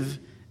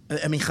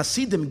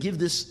give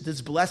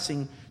this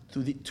blessing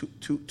to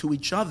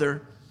each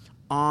other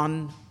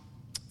on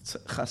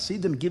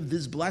Hasidim give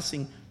this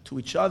blessing to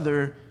each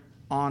other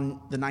on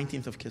the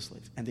 19th of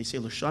Kislev. And they say,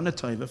 L'shana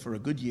Tova, for a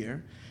good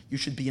year, you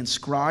should be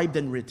inscribed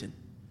and written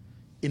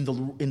in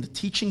the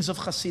teachings of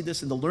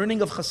Hasidus, in the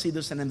learning of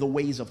Hasidus, and in the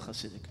ways of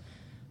Hasidic.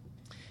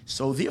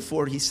 So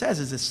therefore, he says,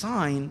 as a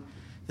sign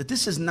that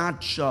this is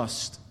not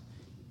just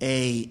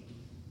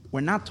we're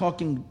not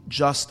talking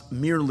just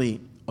merely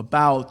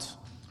about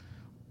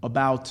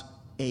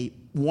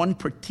one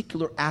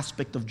particular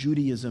aspect of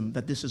Judaism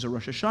that this is a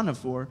Rosh Hashanah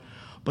for,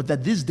 but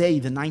that this day,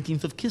 the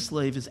 19th of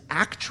Kislev, is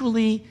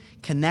actually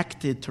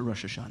connected to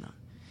Rosh Hashanah.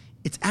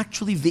 It's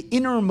actually the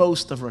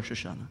innermost of Rosh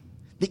Hashanah.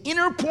 The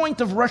inner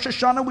point of Rosh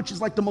Hashanah, which is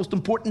like the most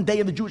important day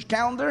of the Jewish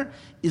calendar,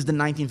 is the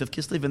 19th of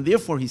Kislev. And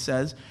therefore, he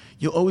says,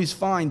 you always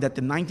find that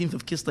the 19th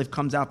of Kislev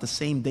comes out the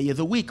same day of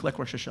the week like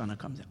Rosh Hashanah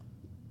comes out.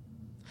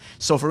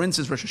 So, for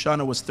instance, Rosh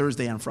Hashanah was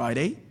Thursday and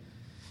Friday.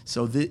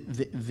 So this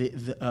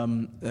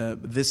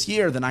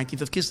year, the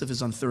 19th of Kislev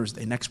is on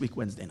Thursday, next week,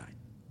 Wednesday night.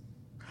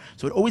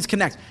 So it always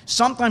connects.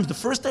 Sometimes the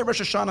first day of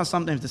Rosh Hashanah,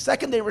 sometimes the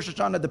second day of Rosh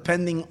Hashanah,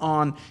 depending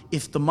on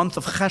if the month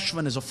of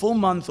Cheshvan is a full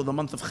month or the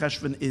month of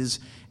Cheshvan is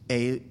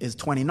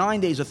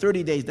 29 days or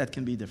 30 days, that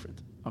can be different.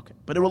 Okay,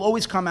 but it will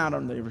always come out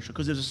on the Rosh Hashanah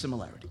because there's a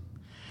similarity.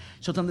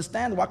 So to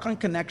understand what kind of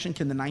connection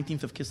can the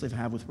 19th of Kislev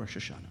have with Rosh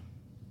Hashanah?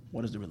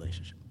 What is the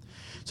relationship?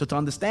 So to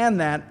understand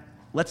that,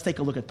 let's take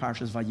a look at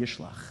Parshas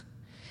Vayishlach.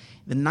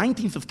 The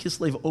 19th of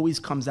Kislev always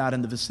comes out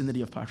in the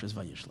vicinity of Parshas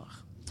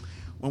Vayishlach.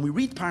 When we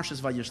read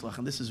Parshas Vayishlach,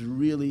 and this is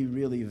really,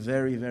 really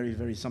very, very,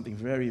 very, something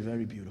very,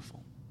 very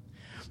beautiful.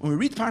 When we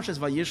read Parshas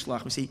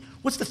Vayishlach, we see,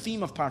 what's the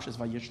theme of Parshas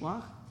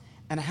Vayishlach?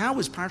 And how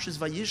is Parshas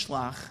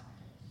Vayishlach,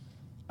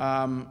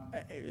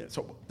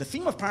 so the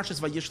theme of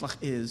Parshas Vayishlach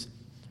is,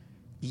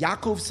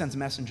 Yaakov sends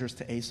messengers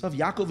to Esav.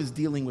 Yaakov is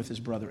dealing with his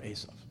brother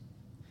Esav.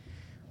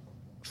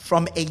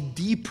 From a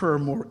deeper,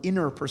 more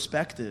inner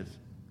perspective,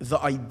 the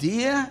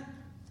idea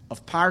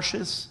of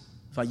Parshas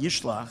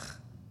Vayishlach,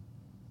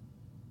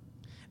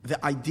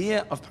 the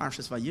idea of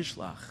Parshas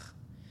Vayishlach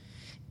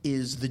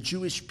is the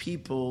Jewish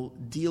people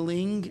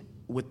dealing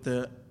with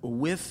the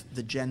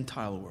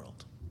Gentile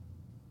world.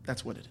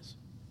 That's what it is.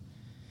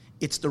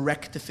 It's the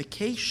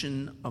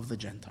rectification of the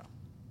Gentile.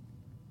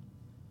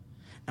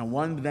 And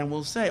one then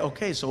will say,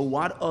 okay, so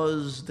what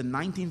is the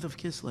 19th of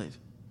Kislev,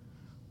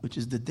 which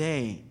is the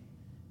day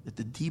that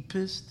the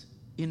deepest,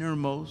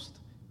 innermost,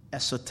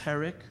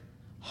 esoteric,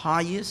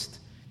 highest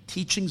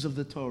teachings of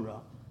the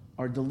Torah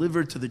are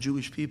delivered to the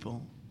Jewish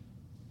people?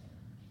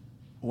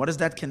 What is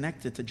that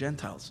connected to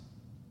Gentiles?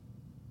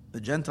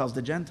 The Gentiles.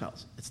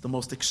 It's the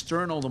most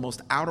external, the most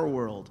outer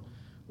world.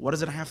 What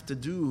does it have to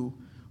do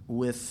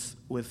with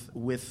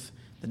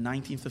the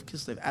 19th of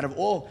Kislev. Out of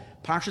all,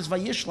 Parshas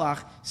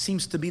Vayishlach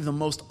seems to be the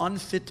most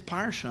unfit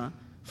parsha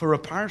for a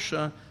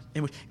parsha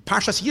in which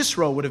Parshas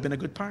Yisro would have been a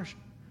good parsha.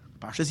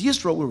 Parshas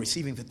Yisro, we're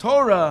receiving the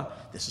Torah.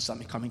 This is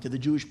something coming to the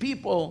Jewish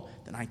people.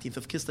 The 19th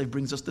of Kislev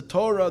brings us the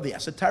Torah, the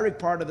esoteric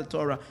part of the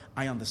Torah.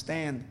 I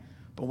understand.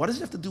 But what does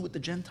it have to do with the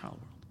Gentile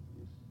world?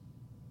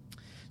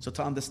 So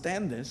to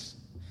understand this,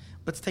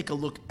 let's take a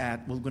look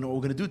at what we're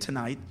going to do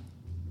tonight,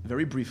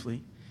 very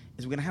briefly,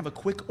 is we're going to have a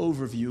quick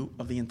overview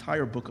of the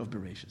entire book of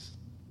Bereshis.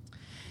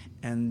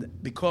 And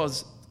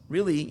because,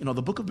 really,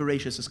 the book of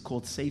Bereshis is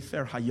called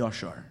Sefer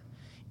HaYashar.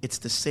 It's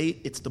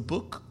the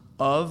book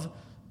of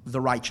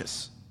the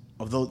righteous,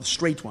 of the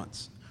straight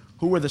ones.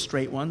 Who were the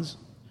straight ones?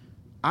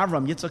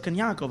 Avram, Yitzchak, and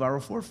Yaakov, our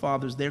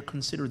forefathers, they're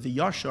considered the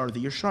Yashar,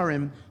 the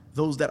Yesharim,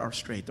 those that are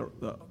straight,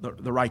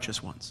 the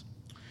righteous ones.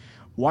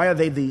 Why are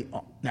they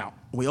Now,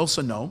 we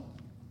also know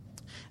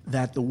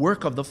that the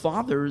work of the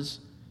fathers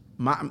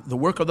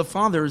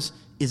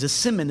is a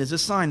siman, is a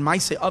sign,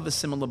 Maaseh Avos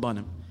Siman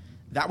Labanim.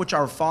 That which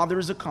our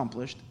fathers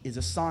accomplished is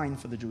a sign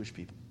for the Jewish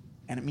people.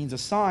 And it means a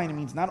sign, it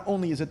means not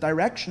only is it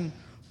direction,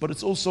 but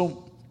it's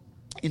also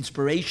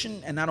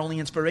inspiration, and not only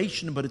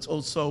inspiration, but it's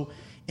also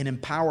an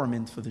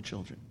empowerment for the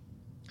children.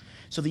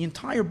 So the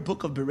entire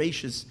book of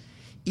Bereshis,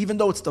 even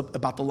though it's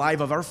about the life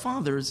of our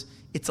fathers,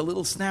 it's a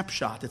little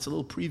snapshot, it's a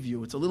little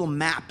preview, it's a little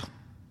map.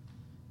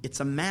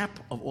 It's a map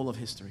of all of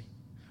history,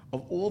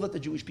 of all that the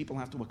Jewish people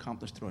have to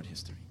accomplish throughout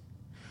history.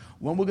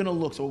 When we're going to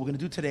look, so what we're going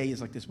to do today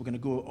is like this. We're going to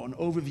go an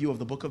overview of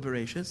the book of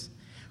Bereshis,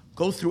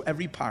 go through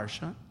every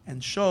parsha,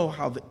 and show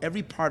how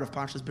every part of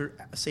Parshas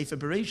Sefer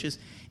Bereshis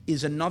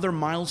is another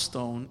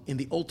milestone in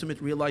the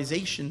ultimate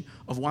realization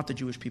of what the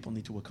Jewish people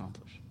need to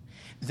accomplish.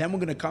 Then we're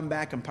going to come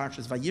back in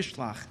Parshas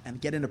Vayishlach and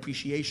get an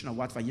appreciation of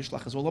what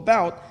Vayishlach is all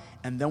about,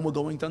 and then we're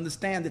going to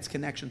understand its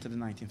connection to the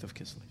 19th of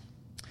Kislev.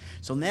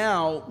 So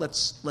now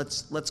let's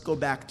go to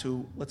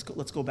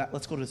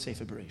the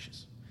Sefer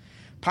Bereshis.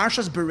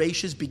 Parshas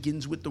Bereshis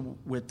begins with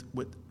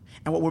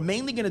and what we're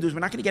mainly going to do is we're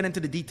not going to get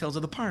into the details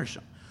of the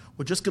parsha.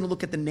 We're just going to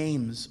look at the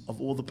names of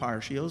all the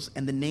parshios,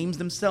 and the names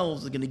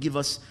themselves are going to give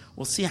us,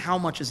 we'll see how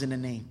much is in a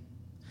name.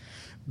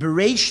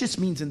 Bereshis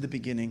means in the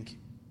beginning.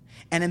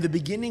 And in the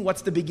beginning,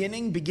 what's the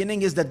beginning?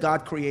 Beginning is that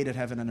God created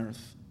heaven and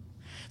earth.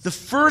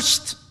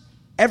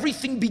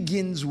 Everything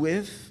begins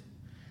with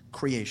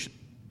creation.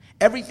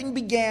 Everything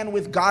began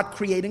with God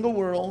creating a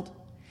world.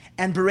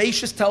 And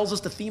Bereshis tells us,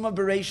 the theme of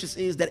Bereshis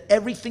is that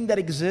everything that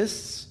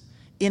exists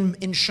in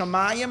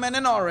Shamayim and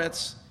in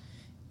Aretz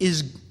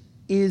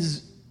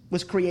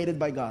was created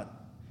by God.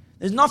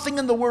 There's nothing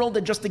in the world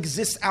that just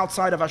exists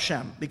outside of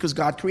Hashem, because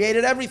God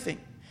created everything.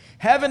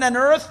 Heaven and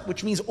earth,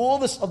 which means all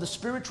this of the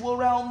spiritual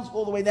realms,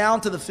 all the way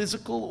down to the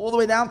physical, all the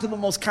way down to the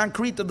most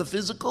concrete of the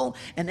physical,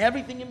 and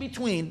everything in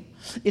between.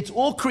 It's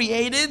all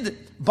created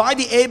by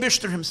the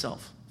Eibishter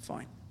himself.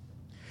 Fine.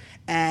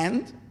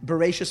 And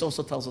Bereshis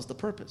also tells us the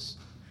purpose.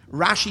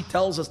 Rashi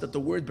tells us that the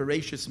word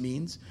Bereshis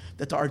means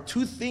that there are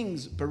two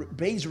things,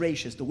 Beis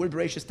Reshis, the word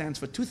Bereshis stands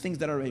for two things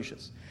that are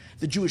Reshis.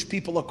 The Jewish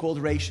people are called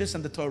Reshis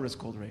and the Torah is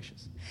called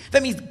Reshis.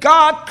 That means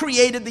God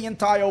created the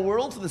entire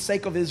world for the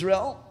sake of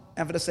Israel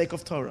and for the sake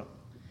of Torah.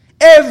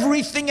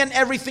 Everything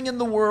in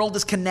the world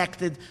is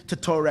connected to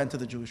Torah and to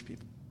the Jewish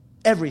people.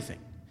 Everything.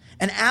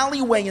 An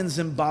alleyway in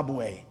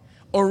Zimbabwe,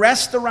 a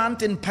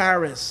restaurant in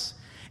Paris,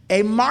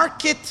 a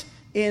market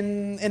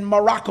in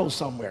Morocco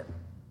somewhere.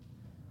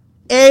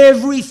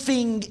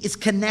 Everything is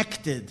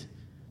connected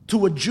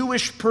to a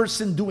Jewish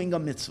person doing a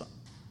mitzvah,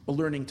 or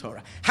learning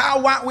Torah.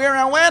 How, what, where,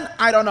 and when?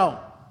 I don't know.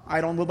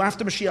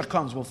 After Mashiach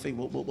comes,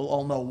 we'll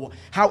all know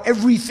how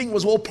everything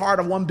was all part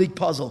of one big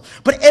puzzle.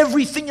 But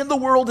everything in the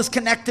world is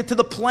connected to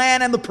the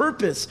plan and the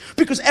purpose,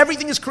 because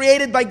everything is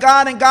created by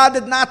God, and God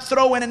did not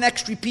throw in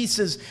extra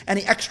pieces,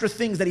 any extra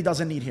things that he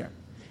doesn't need here.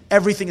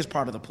 Everything is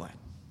part of the plan.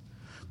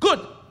 Good.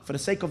 For the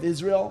sake of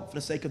Israel, for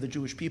the sake of the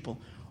Jewish people.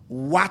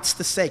 What's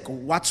the sake?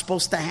 What's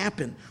supposed to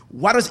happen?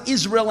 What is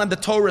Israel and the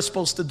Torah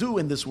supposed to do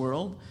in this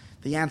world?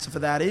 The answer for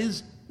that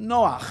is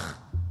Noach.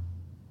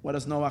 What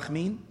does Noach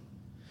mean?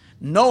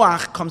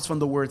 Noach comes from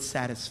the word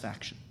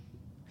satisfaction.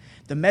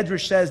 The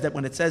Medrash says that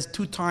when it says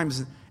two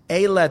times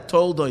Eile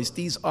Toldos,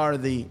 these are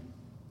the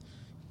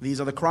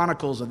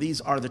chronicles, or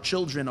these are the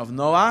children of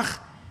Noach.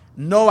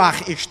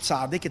 Noach ish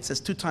tzaddik. It says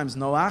two times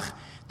Noach.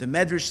 The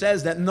Medrash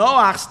says that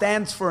Noach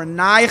stands for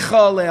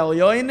Naichal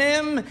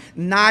Elyonim,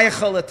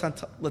 Naichal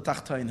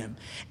Letachtoinim.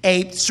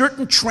 A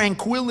certain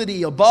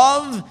tranquility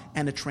above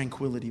and a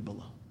tranquility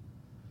below.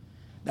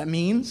 That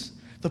means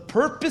the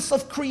purpose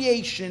of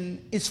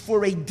creation is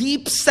for a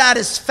deep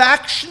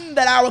satisfaction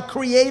that our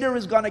Creator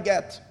is going to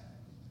get.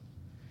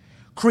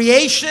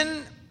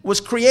 Creation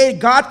was created,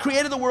 God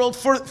created the world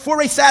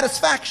for a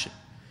satisfaction.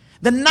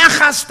 The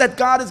nachas that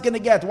God is going to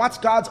get. What's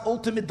God's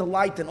ultimate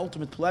delight and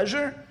ultimate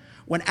pleasure?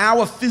 When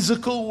our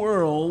physical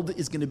world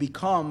is going to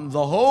become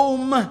the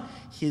home,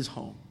 his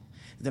home.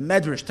 The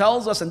Medrash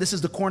tells us, and this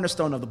is the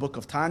cornerstone of the book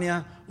of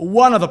Tanya,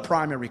 one of the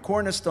primary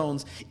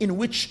cornerstones, in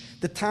which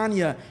the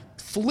Tanya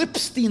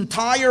flips the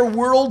entire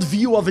world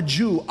view of a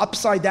Jew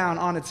upside down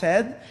on its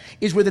head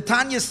is where the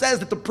Tanya says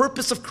that the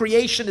purpose of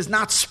creation is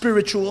not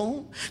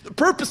spiritual. The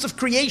purpose of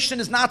creation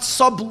is not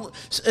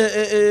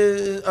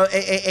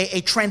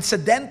a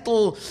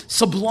transcendental,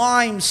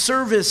 sublime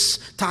service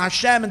to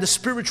Hashem in the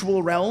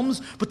spiritual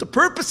realms, but the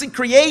purpose in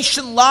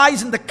creation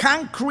lies in the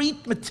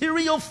concrete,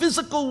 material,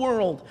 physical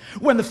world.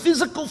 When the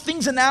physical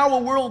things in our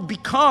world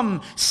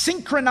become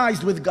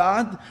synchronized with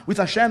God, with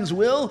Hashem's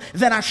will,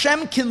 then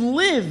Hashem can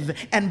live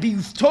and be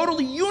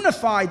totally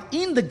unified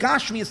in the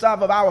Gashmius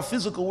of our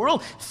physical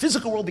world.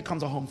 Physical world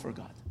becomes a home for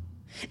God.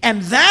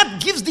 And that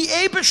gives the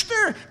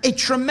Eibishter a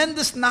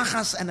tremendous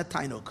nachas and a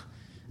tainuk.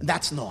 And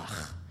that's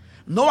Noach.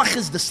 Noach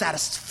is the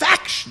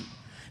satisfaction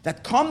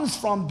that comes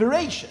from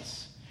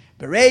Bereshis.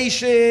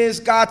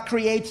 Bereshis, God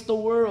creates the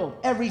world.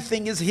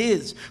 Everything is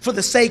His. For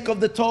the sake of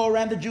the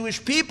Torah and the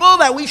Jewish people,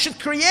 that we should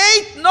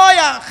create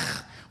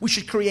Noach. We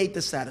should create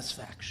the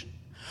satisfaction.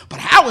 But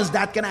how is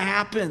that going to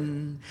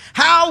happen?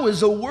 How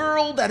is a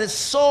world that is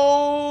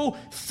so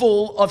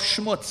full of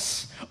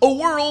schmutz, a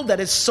world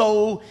that is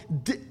so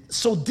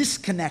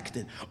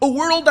disconnected, a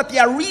world that the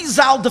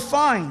Arizal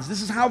defines,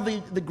 this is how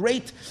the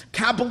great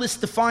Kabbalists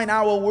define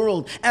our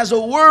world, as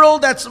a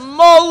world that's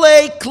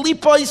mole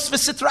klipos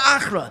v'sitra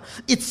achra.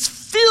 It's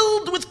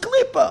filled with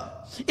klippa.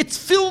 It's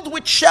filled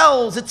with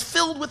shells. It's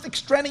filled with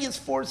extraneous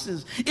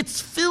forces.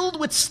 It's filled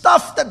with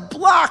stuff that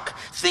block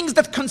things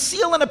that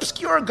conceal and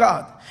obscure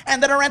God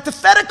and that are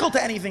antithetical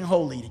to anything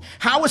holy.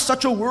 How is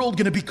such a world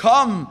going to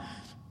become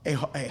a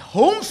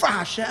home for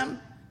Hashem,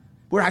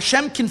 where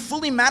Hashem can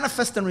fully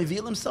manifest and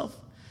reveal Himself?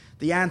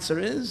 The answer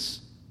is,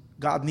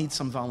 God needs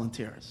some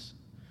volunteers.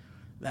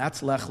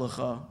 That's Lech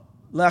Lecha.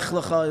 Lech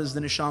Lecha is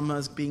the neshama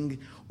as being,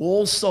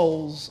 all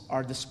souls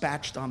are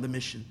dispatched on the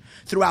mission.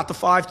 Throughout the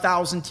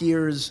 5,000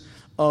 years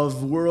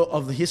of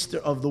the history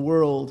of the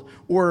world,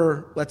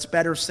 or let's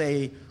better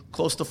say,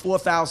 close to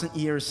 4,000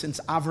 years since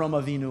Avram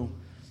Avinu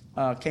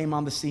came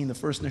on the scene, the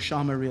first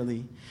neshama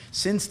really.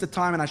 Since the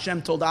time when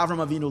Hashem told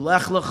Avram Avinu,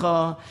 Lech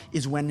Lecha,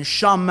 is when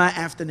neshama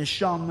after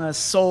neshama,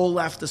 soul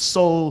after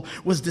soul,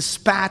 was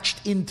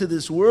dispatched into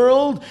this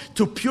world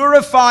to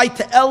purify,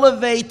 to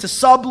elevate, to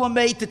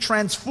sublimate, to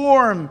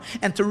transform,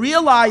 and to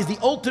realize the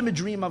ultimate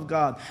dream of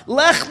God.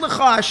 Lech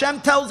Lecha,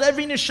 Hashem tells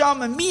every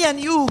neshama, me and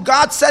you,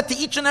 God said to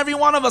each and every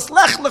one of us,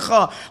 Lech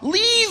Lecha,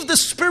 leave the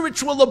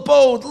spiritual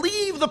abode,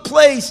 leave the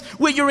place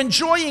where you're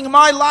enjoying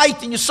my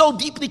light and you're so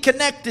deeply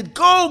connected.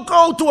 Go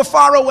to a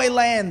faraway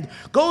land.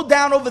 Go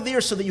down over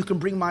there so that you can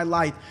bring my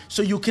light,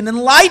 so you can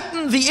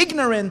enlighten the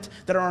ignorant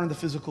that are in the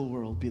physical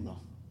world below.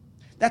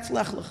 That's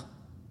Lech Lecha.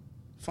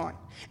 Fine.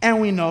 And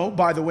we know,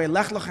 by the way,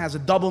 Lech Lecha has a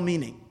double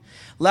meaning.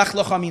 Lech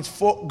Lecha means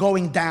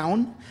going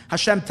down.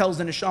 Hashem tells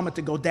the neshama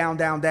to go down,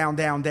 down, down,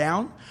 down,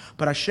 down.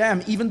 But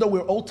Hashem, even though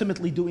we're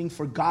ultimately doing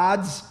for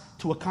God's,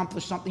 to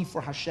accomplish something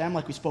for Hashem,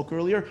 like we spoke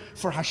earlier,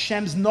 for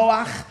Hashem's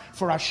noach,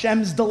 for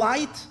Hashem's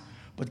delight,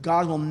 but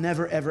God will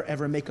never, ever,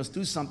 ever make us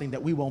do something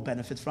that we won't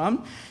benefit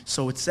from.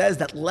 So it says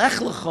that Lech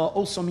Lecha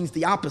also means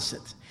the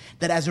opposite.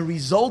 That as a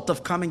result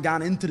of coming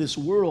down into this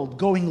world,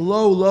 going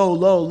low, low,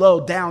 low, low,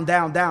 down,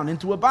 down, down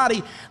into a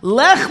body,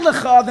 Lech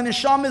Lecha, the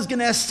neshama is going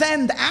to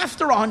ascend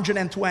after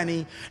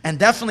 120, and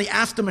definitely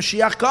after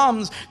Mashiach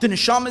comes, the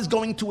neshama is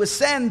going to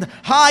ascend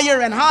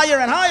higher and higher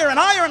and higher and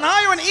higher and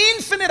higher and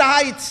infinite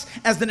heights,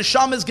 as the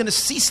neshama is going to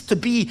cease to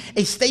be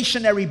a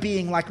stationary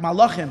being like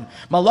Malachim.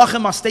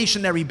 Malachim are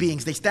stationary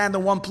beings. They stand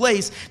in one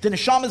place. The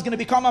neshama is going to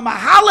become a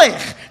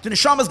mahalech. The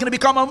neshama is going to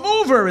become a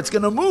mover. It's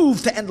going to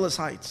move to endless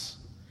heights.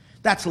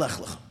 That's Lech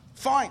Lecha.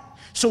 Fine.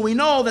 So we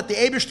know that the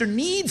Eibishter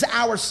needs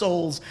our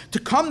souls to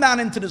come down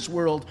into this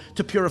world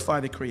to purify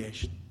the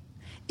creation.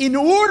 In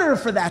order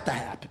for that to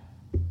happen,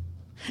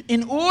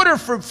 in order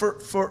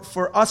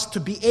for us to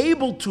be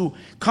able to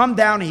come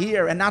down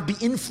here and not be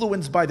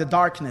influenced by the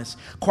darkness,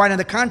 quite on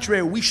the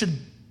contrary, we should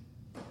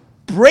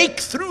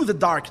break through the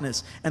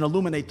darkness and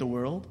illuminate the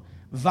world.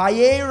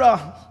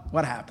 Vayera,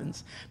 what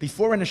happens?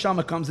 Before a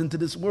neshama comes into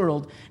this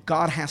world,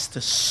 God has to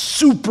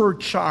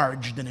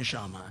supercharge the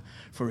neshama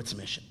for its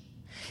mission.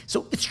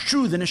 So it's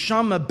true, the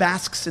neshama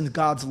basks in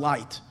God's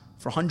light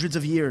for hundreds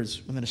of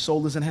years when the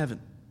soul is in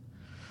heaven.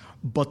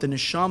 But the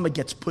neshama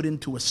gets put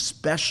into a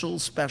special,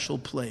 special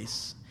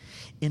place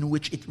in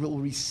which it will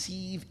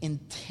receive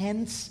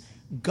intense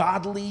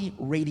godly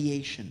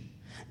radiation,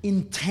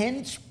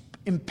 intense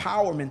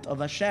empowerment of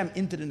Hashem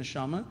into the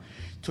neshama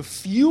to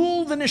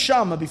fuel the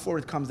neshama before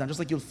it comes down. Just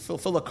like you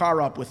fill a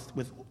car up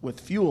with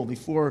fuel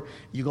before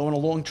you go on a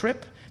long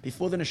trip.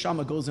 Before the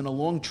neshama goes on a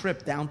long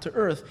trip down to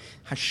earth,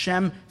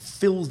 Hashem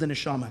fills the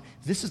neshama.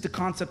 This is the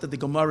concept that the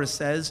Gemara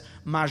says,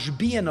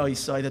 mashbiyan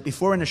oisai, that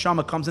before a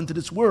neshama comes into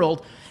this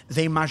world,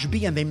 they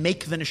mashbiyan, they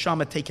make the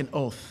neshama take an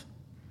oath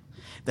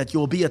that you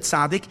will be a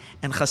tzaddik.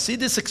 And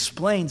Chassidus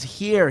explains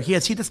here,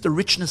 see, that's the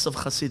richness of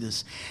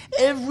Chassidus.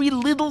 Every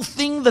little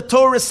thing the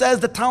Torah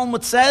says, the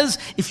Talmud says,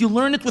 if you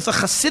learn it with a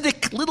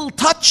Chassidic little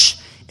touch,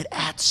 it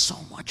adds so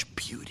much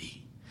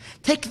beauty.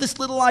 Take this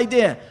little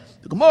idea.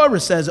 The Gemara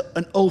says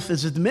an oath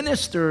is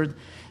administered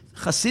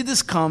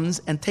Chassidus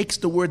comes and takes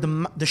the word,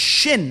 the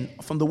shin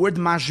from the word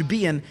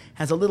mashbian,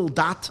 has a little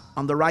dot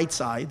on the right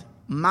side,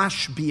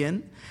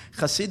 mashbian.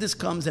 Chassidus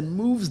comes and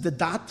moves the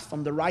dot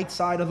from the right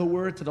side of the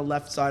word to the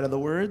left side of the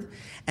word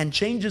and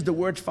changes the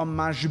word from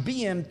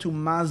mashbiim to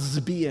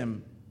mazbiim.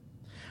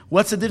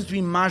 What's the difference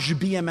between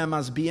mashbiim and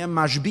mazbiim?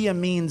 Mashbiim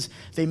means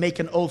they make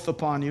an oath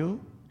upon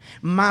you.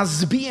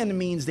 Mazbiim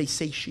means they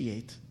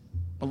satiate.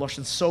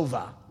 Maloshan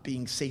sova,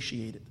 being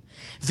satiated.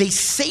 They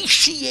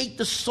satiate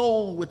the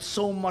soul with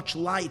so much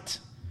light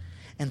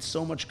and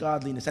so much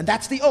godliness. And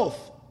that's the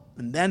oath.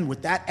 And then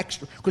with that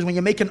extra, because when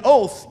you make an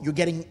oath,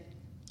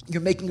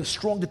 you're making a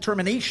strong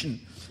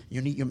determination.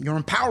 You're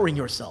empowering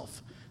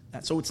yourself.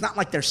 So it's not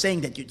like they're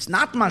saying that it's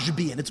not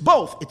mashbiyan. It's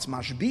both. It's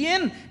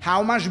mashbiyan.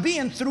 How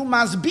mashbiyan? Through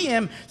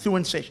mazbiyim, through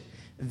insatiation.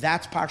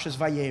 That's Parshas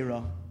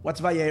Vayera. What's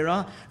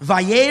Vayera?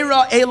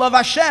 Vayera Elav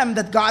Hashem,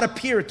 that God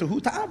appeared to who?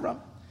 To Abram.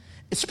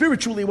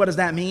 Spiritually, what does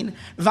that mean?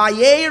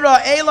 Vayera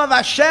Elav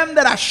Hashem,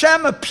 that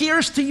Hashem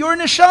appears to your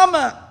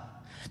neshama,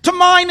 to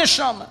my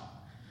neshama.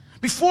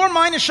 Before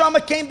my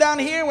neshama came down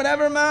here,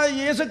 whatever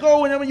years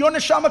ago, whenever your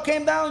neshama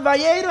came down,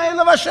 Vayera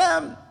Elav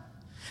Hashem.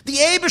 The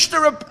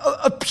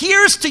Eibishter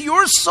appears to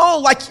your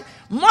soul like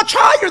much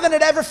higher than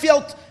it ever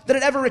felt, than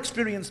it ever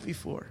experienced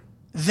before.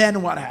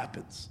 Then what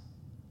happens?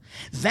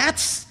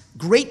 That's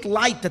great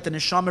light that the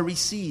neshama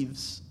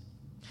receives.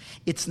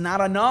 It's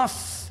not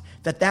enough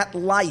that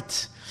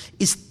light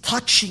is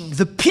touching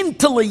the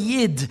pintele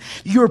yid.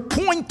 Your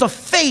point of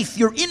faith,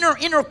 your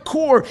inner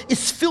core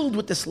is filled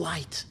with this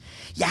light.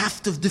 You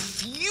have to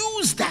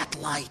diffuse that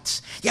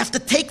light. You have to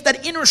take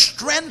that inner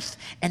strength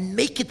and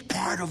make it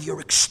part of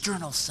your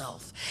external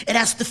self. It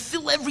has to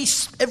fill every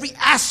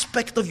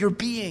aspect of your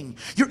being,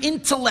 your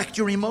intellect,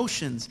 your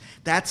emotions.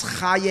 That's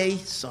Chaye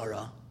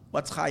Sarah.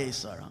 What's Chaye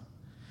Sarah?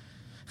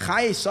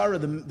 Chaye Sarah,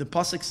 the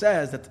pasuk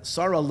says that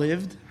Sarah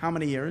lived how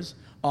many years?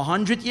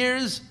 100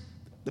 years.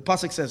 The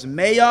pasuk says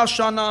Meya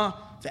Shana,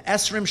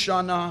 Ve'esrim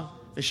Shana,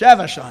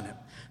 Ve'sheva Shana.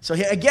 So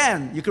here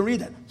again, you can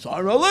read it.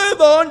 Sarah lived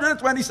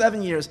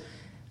 127 years.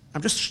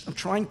 I'm just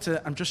trying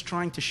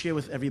to share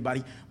with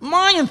everybody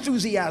my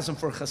enthusiasm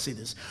for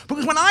Chassidus.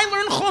 Because when I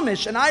learn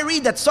Chumash and I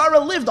read that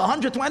Sarah lived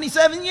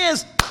 127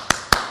 years,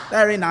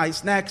 very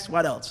nice. Next,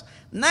 what else?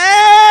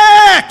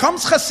 Nah,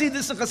 comes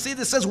Chassidus and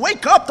Chassidus says,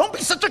 wake up, don't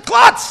be such a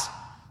klutz.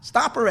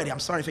 Stop already. I'm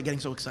sorry for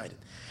getting so excited.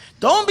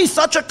 Don't be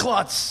such a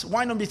klutz.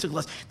 Why don't be such a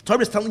klutz? The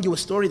Torah is telling you a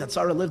story that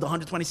Sarah lived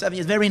 127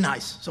 years. Very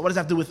nice. So what does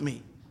that have to do with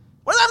me?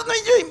 What does that have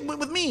to do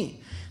with me?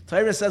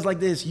 Torah says like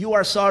this, you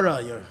are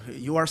Sarah,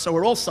 you are Sarah,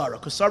 we're all Sarah,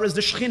 because Sarah is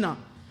the Shekhinah.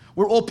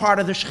 We're all part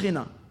of the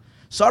Shekhinah.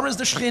 Sarah is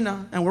the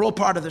Shekhinah, and we're all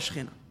part of the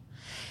Shekhinah.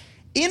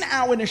 In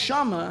our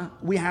neshama,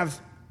 we have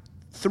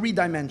 3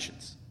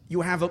 dimensions.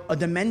 You have a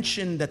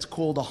dimension that's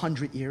called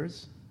 100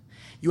 years.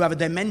 You have a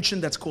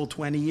dimension that's called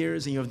 20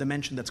 years, and you have a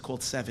dimension that's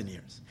called 7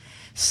 years.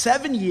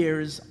 7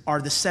 years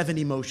are the 7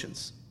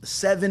 emotions, the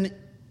 7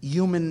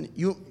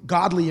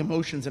 godly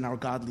emotions in our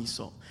godly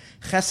soul.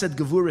 Chesed,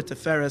 Gevurah,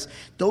 Teferes,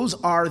 those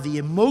are the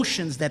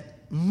emotions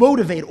that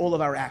motivate all of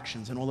our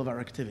actions and all of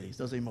our activities.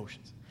 Those are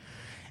emotions.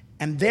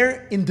 And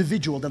they're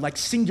individual, they're like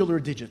singular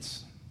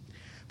digits.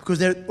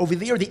 Because over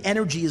there, the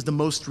energy is the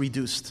most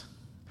reduced.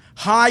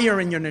 Higher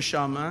in your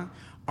neshama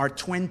are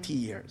 20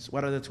 years.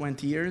 What are the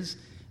 20 years?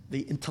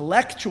 The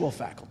intellectual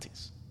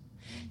faculties.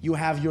 You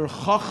have your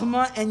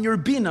chachma and your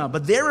bina,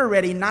 but they're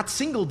already not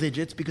single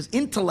digits because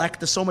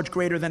intellect is so much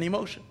greater than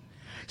emotion.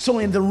 So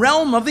in the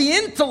realm of the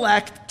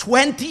intellect,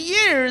 20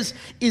 years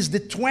is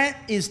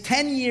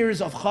 10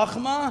 years of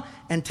chachma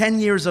and 10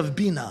 years of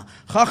bina.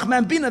 Chachma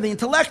and bina, the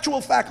intellectual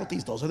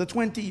faculties, those are the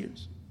 20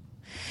 years.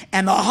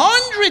 And the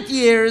 100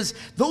 years,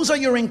 those are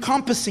your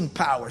encompassing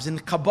powers. In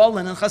Kabbalah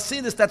and in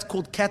Chassidus, that's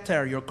called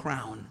keter, your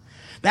crown.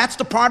 That's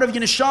the part of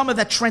your neshama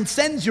that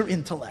transcends your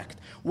intellect.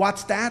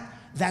 What's that?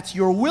 That's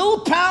your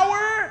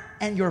willpower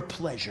and your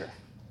pleasure.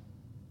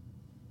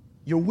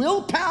 Your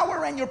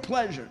willpower and your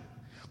pleasure.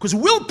 Because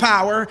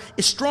willpower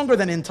is stronger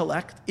than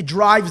intellect. It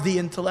drives the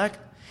intellect.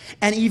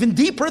 And even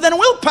deeper than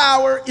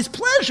willpower is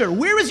pleasure.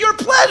 Where is your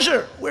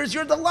pleasure? Where's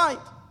your delight?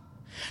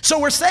 So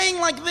we're saying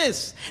like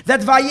this,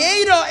 that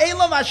Vayera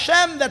Elav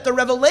Hashem, that the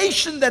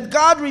revelation that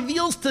God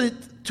reveals to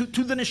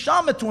the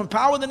neshama, to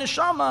empower the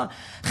neshama,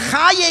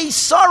 Chaye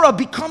Sarah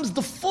becomes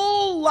the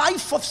full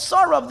life of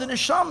Sarah, of the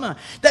neshama.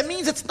 That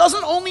means it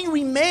doesn't only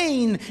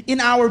remain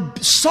in our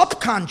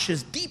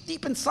subconscious,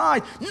 deep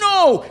inside.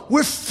 No,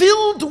 we're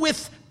filled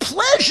with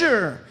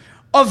pleasure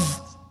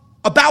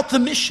about the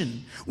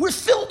mission. We're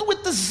filled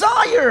with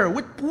desire,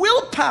 with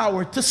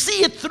willpower to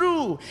see it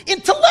through.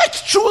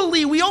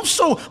 Intellectually, we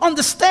also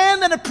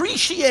understand and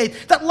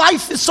appreciate that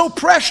life is so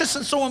precious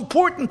and so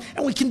important,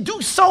 and we can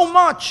do so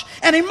much.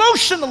 And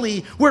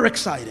emotionally, we're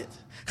excited.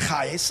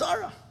 Chaye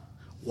Sarah.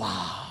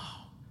 Wow.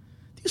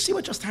 Do you see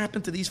what just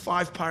happened to these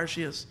 5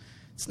 parshiyos?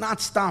 It's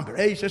not stam. You're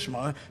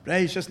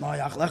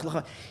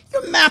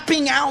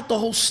mapping out the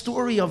whole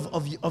story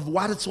of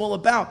what it's all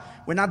about.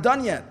 We're not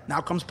done yet. Now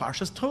comes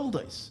Parshas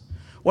Toldos.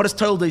 What does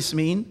Toldos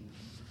mean?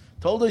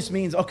 Toldos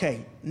means,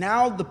 okay,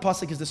 now the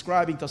pasuk is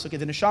describing to us, okay,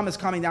 the neshama is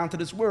coming down to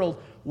this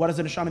world. What does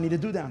the neshama need to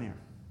do down here?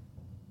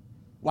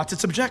 What's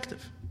its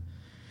objective?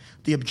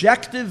 The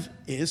objective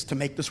is to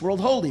make this world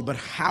holy, but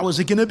how is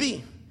it going to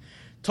be?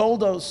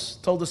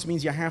 Toldos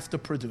means you have to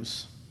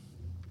produce.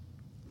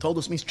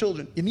 Toldos means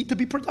children. You need to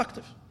be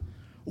productive.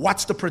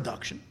 What's the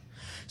production?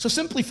 So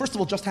simply, first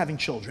of all, just having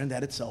children,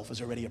 that itself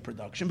is already a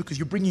production because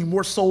you're bringing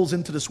more souls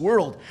into this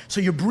world.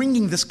 So you're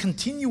bringing this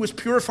continuous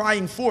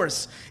purifying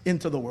force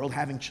into the world,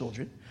 having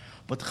children.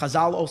 But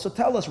Chazal also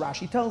tell us,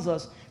 Rashi tells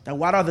us, that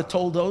what are the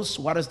toldos?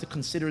 What is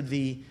considered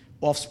the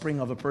offspring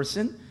of a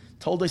person?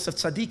 Toldos of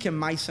tzadikim,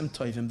 maisem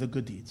toivim, the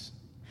good deeds.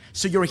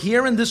 So you're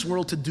here in this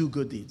world to do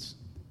good deeds.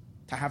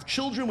 To have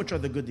children, which are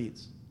the good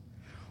deeds.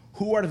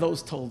 Who are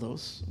those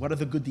toldos? What are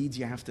the good deeds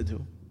you have to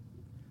do?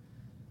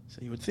 So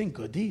you would think,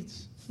 good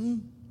deeds.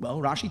 Well,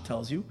 Rashi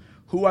tells you,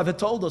 who are the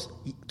toldos?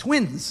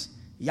 Twins,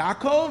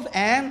 Yaakov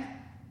and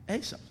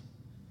Esav.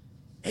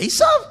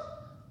 Esav?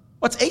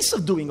 What's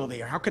Esav doing over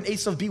here? How can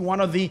Esav be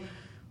one of the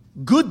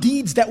good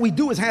deeds that we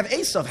do is have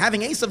Esav?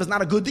 Having Esav is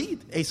not a good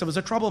deed. Esav is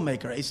a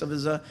troublemaker. Esav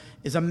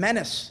is a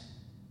menace.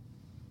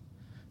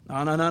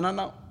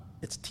 No.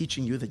 It's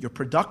teaching you that your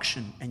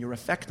production and your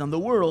effect on the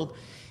world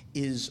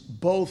is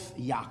both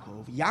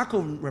Yaakov.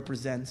 Yaakov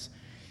represents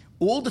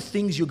all the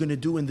things you're going to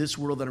do in this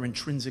world that are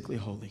intrinsically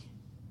holy.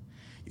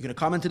 You're going to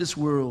come into this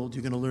world,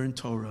 you're going to learn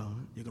Torah,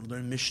 you're going to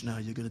learn Mishnah,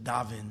 you're going to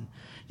daven,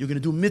 you're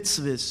going to do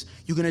mitzvahs,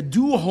 you're going to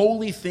do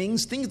holy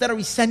things that are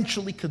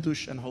essentially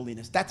Kedusha and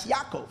holiness. That's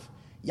Yaakov.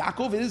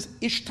 Yaakov is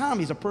Ishtam,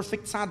 he's a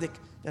perfect tzaddik.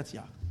 That's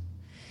Yaakov.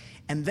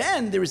 And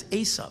then there is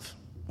Esav.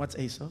 What's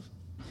Esav?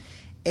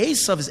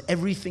 Esav is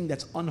everything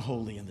that's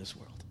unholy in this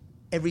world.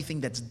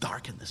 Everything that's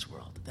dark in this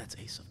world. That's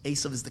Esav.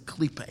 Esav is the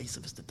klipa,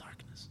 Esav is the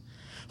darkness.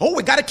 Oh,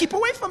 we got to keep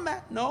away from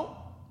that. No.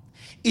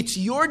 It's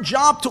your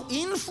job to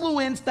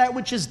influence that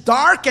which is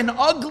dark and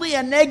ugly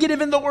and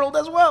negative in the world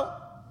as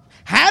well.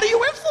 How do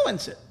you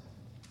influence it?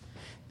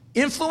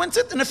 Influence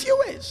it in a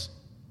few ways.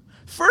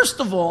 First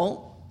of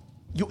all,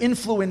 you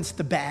influence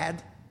the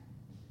bad,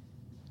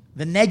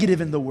 the negative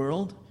in the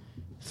world,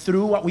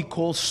 through what we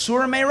call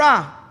sur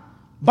meira,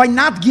 by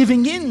not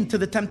giving in to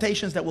the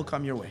temptations that will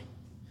come your way.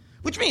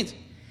 Which means,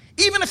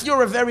 even if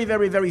you're a very,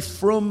 very, very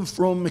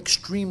from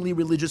extremely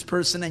religious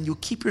person and you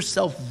keep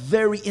yourself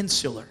very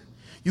insular,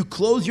 you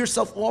close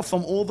yourself off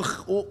from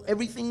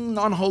everything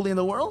non-holy in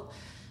the world,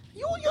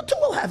 you too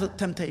will have a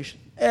temptation.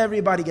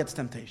 Everybody gets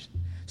temptation.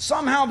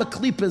 Somehow the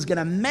klipa is going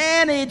to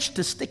manage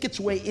to stick its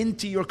way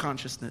into your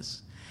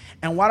consciousness.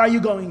 And what are you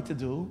going to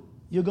do?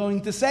 You're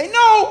going to say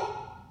no.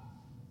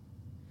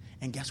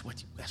 And guess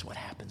what? Guess what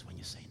happens when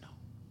you say no?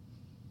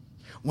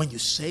 When you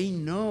say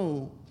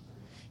no,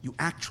 you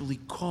actually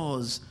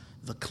cause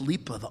the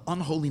klipa, the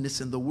unholiness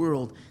in the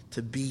world,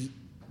 to be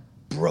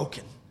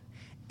broken.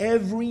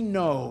 Every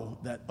no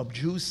that a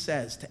Jew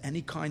says to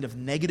any kind of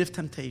negative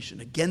temptation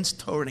against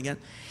Torah and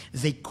against,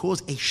 they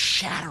cause a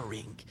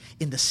shattering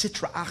in the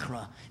sitra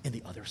achra in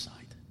the other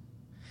side.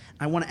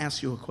 I want to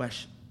ask you a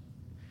question.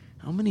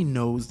 How many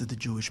no's did the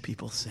Jewish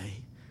people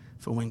say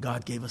for when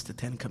God gave us the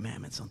 10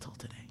 Commandments until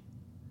today?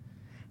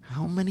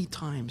 How many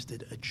times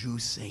did a Jew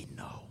say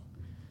no?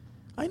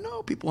 I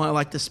know people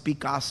like to speak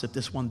gossip.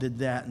 This one did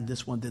that and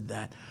this one did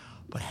that.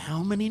 But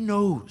how many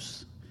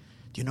no's?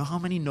 Do you know how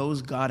many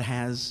no's God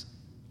has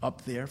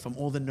up there from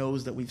all the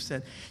no's that we've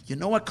said? You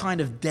know what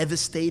kind of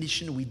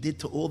devastation we did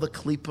to all the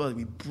klipa?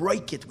 We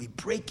break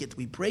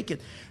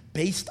it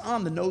based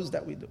on the no's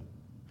that we do.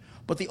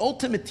 But the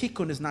ultimate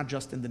tikkun is not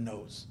just in the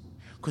no's,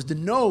 because the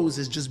no's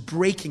is just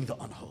breaking the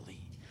unholy.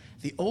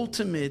 The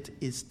ultimate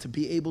is to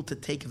be able to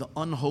take the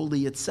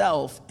unholy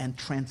itself and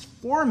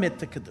transform it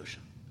to Kedusha.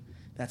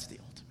 That's the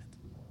ultimate.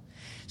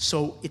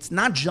 So it's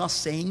not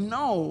just saying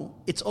no,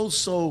 it's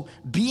also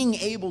being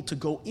able to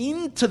go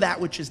into that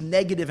which is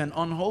negative and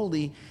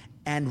unholy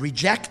and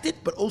reject it,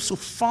 but also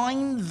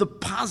find the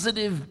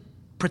positive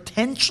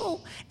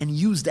potential and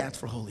use that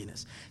for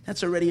holiness.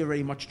 That's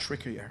already much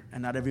trickier,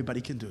 and not everybody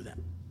can do that.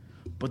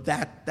 But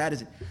that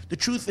is it. The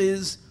truth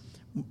is,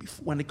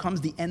 when it comes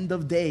the end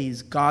of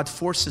days, God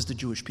forces the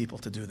Jewish people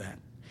to do that.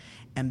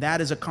 And that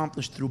is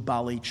accomplished through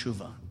Balei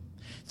Tshuva.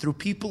 Through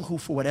people who,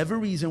 for whatever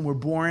reason, were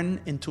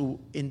born into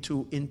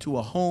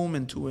a home,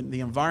 into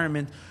the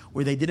environment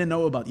where they didn't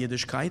know about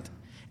Yiddishkeit,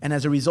 and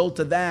as a result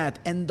of that,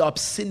 end up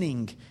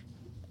sinning,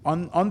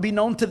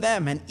 unbeknown to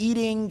them, and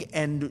eating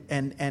and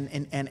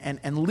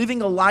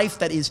living a life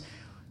that is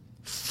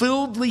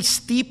fully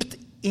steeped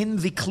in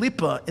the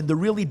klipa, in the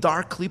really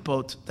dark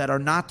klipot that are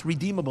not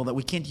redeemable, that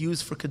we can't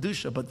use for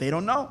Kedusha, but they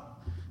don't know.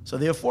 So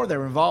therefore,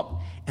 they're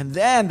involved. And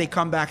then they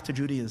come back to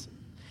Judaism.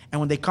 And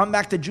when they come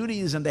back to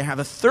Judaism, they have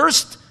a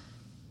thirst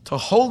to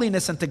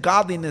holiness and to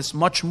godliness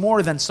much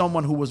more than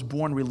someone who was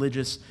born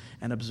religious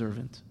and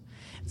observant.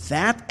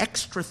 That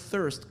extra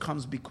thirst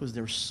comes because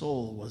their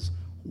soul was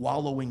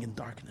wallowing in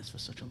darkness for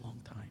such a long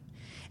time.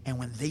 And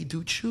when they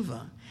do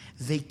tshuva,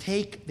 they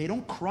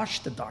don't crush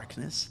the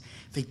darkness,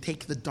 they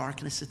take the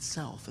darkness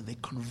itself and they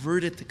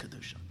convert it to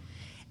Kedusha.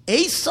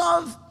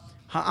 Esav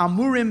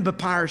Ha'amurim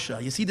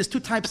beparsha. You see, there's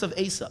two types of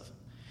Esav.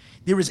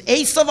 There is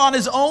Esav on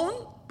his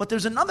own, but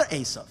there's another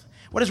Esav.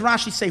 What does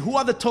Rashi say? Who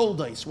are the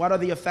toldos? What are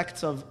the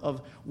effects of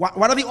what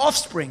are the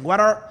offspring? What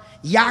are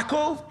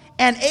Yaakov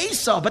and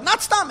Esav? But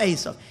not Stam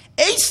Esav.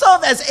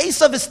 Esav as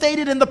Esav is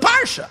stated in the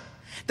Parsha.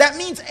 That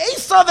means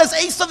Esav as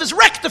Esav is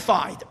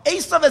rectified.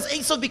 Esav as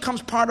Esav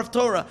becomes part of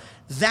Torah.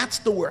 That's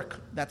the work.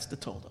 That's the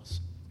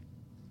toldos.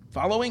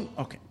 Following?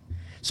 Okay.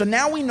 So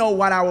now we know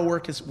what our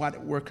work is,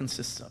 what work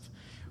consists of.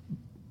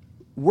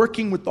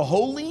 Working with the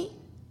holy,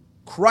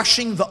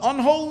 crushing the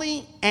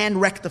unholy, and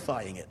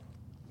rectifying it.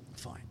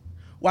 Fine.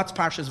 What's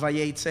Parshas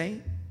Vayetze?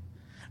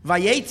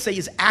 Vayetze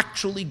is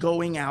actually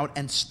going out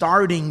and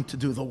starting to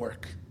do the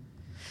work.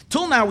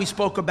 Till now we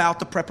spoke about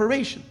the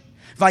preparation.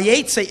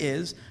 Vayetze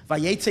is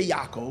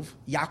Yaakov.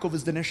 Yaakov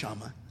is the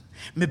neshama.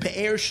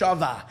 Be'er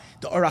Shava,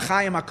 the Orach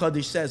Chaim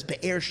HaKadosh says,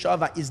 Be'er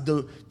Shava is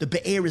the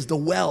Be'er is the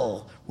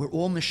well where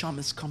all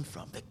neshamas come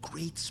from, the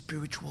great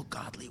spiritual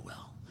godly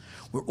well,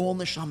 where all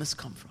neshamas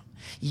come from.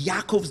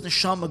 Yaakov's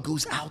neshama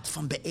goes out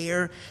from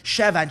Be'er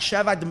Sheva, and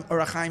Sheva, the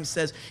Orach Chaim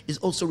says, is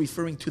also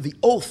referring to the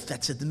oath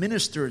that's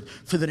administered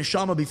for the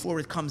neshama before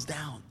it comes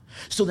down.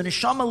 So the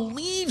neshama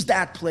leaves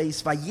that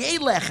place,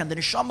 Vayelech, and the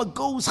neshama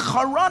goes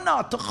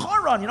Charana to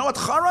Charan. You know what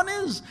Charan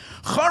is?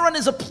 Charan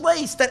is a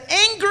place that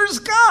angers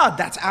God.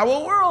 That's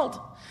our world.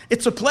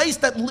 It's a place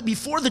that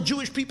before the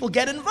Jewish people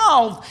get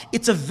involved,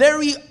 it's a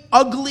very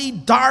ugly,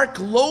 dark,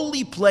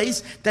 lowly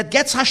place that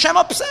gets Hashem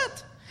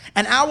upset.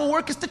 And our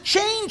work is to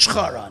change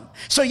Charan.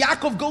 So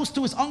Yaakov goes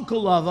to his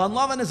uncle Lavan.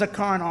 Lavan is a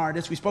Karn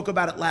artist. We spoke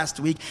about it last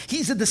week.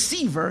 He's a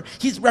deceiver.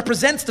 He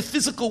represents the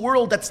physical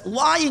world that's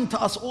lying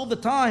to us all the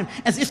time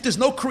as if there's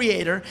no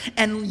creator.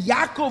 And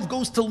Yaakov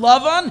goes to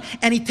Lavan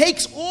and he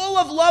takes all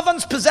of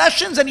Lavan's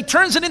possessions and he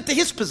turns it into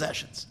his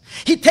possessions.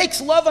 He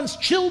takes Lavan's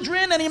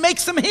children and he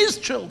makes them his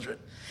children.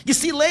 You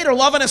see later,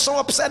 Lavan is so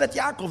upset at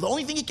Yaakov. The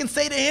only thing he can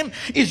say to him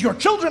is, your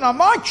children are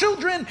my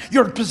children,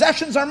 your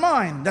possessions are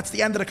mine. That's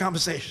the end of the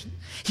conversation.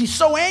 He's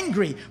so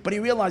angry, but he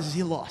realizes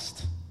he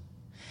lost.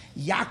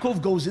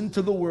 Yaakov goes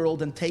into the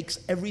world and takes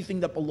everything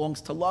that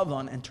belongs to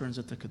Lavan and turns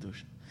it to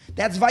Kedusha.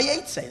 That's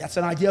Vayetze. That's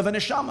an idea of a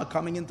neshama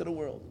coming into the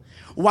world.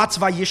 What's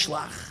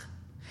Vayishlach?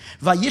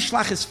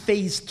 Vayishlach is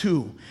phase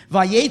 2.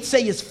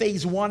 Vayetze is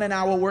phase 1 in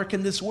our work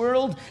in this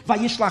world.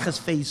 Vayishlach is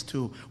phase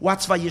 2.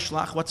 What's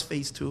Vayishlach? What's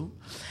phase 2?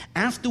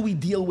 After we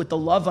deal with the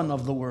Lavan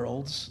of the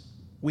worlds,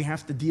 we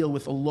have to deal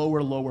with a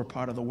lower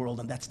part of the world,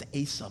 and that's the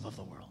Esav of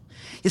the world.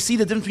 You see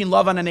the difference between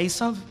Lavan and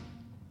Esav?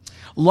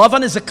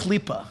 Lavan is a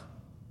klipa.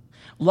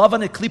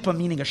 Lavan, a klipa,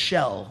 meaning a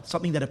shell,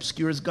 something that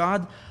obscures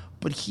God,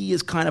 but he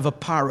is kind of a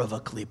par of a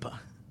klipa.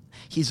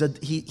 He's a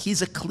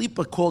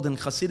klipa called in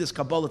Hasidus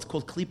Kabbalah, it's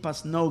called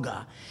klipas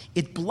noga.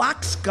 It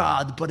blocks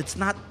God, but it's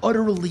not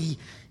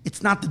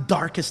the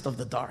darkest of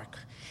the dark.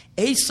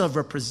 Esav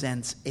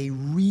represents a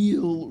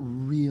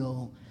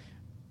real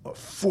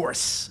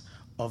force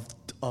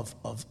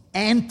of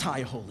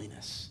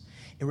anti-holiness.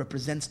 It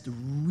represents the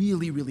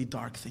really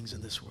dark things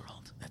in this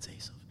world. That's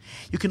Esav.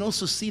 You can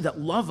also see that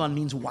Lavan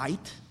means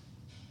white,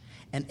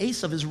 and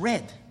Esav is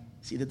red.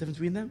 See the difference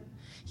between them?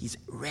 He's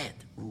red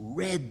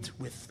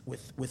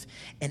with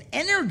an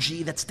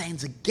energy that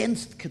stands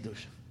against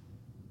Kedusha.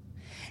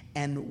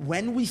 And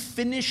when we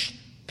finish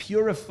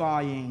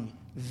purifying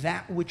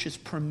that which is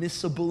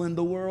permissible in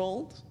the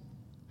world,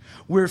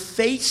 we're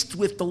faced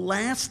with the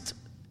last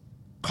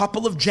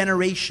couple of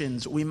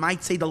generations, we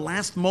might say the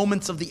last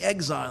moments of the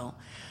exile,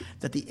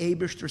 that the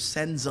Eibishter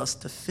sends us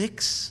to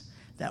fix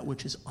that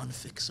which is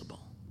unfixable,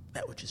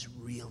 that which is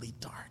really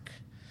dark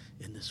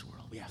in this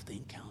world we have to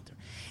encounter.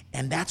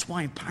 And that's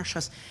why in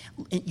Parshas,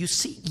 you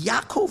see,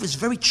 Yaakov is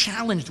very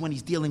challenged when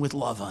he's dealing with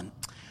Lavan.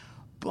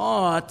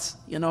 But,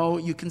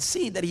 you can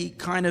see that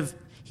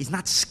he's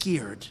not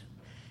scared.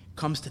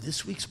 Comes to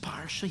this week's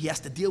Parsha, he has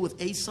to deal with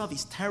Esav,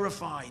 he's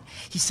terrified.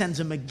 He sends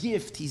him a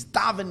gift, he's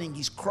davening,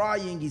 he's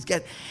crying,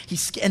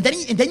 and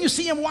then you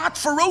see him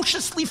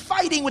ferociously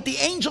fighting with the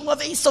angel of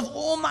Esav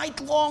all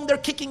night long. They're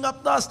kicking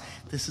up dust.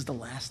 This is the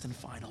last and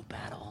final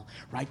battle,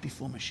 right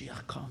before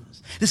Mashiach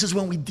comes. This is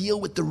when we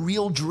deal with the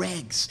real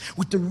dregs,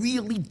 with the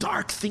really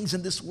dark things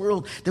in this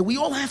world that we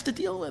all have to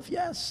deal with.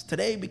 Yes,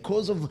 today,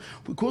 because of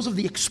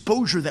the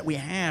exposure that we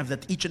have,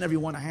 that each and every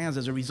one has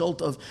as a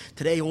result of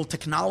today, all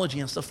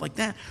technology and stuff like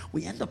that,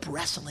 we end up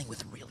wrestling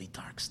with really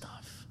dark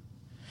stuff.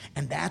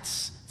 And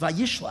that's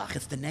Vayishlach.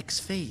 It's the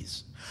next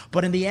phase.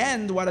 But in the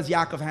end, what does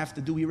Yaakov have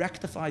to do? He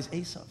rectifies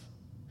Esav.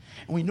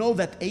 And we know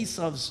that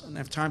Esav's, and I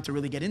have time to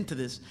really get into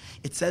this,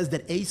 it says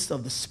that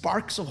Esav, the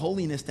sparks of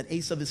holiness that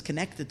Esav is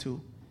connected to,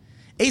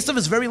 Esav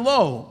is very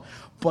low,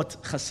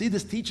 but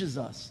Chassidus teaches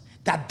us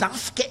that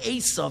Dafke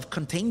Esav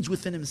contains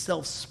within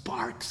himself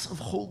sparks of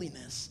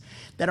holiness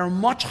that are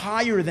much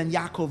higher than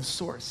Yaakov's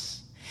source.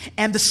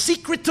 And the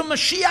secret to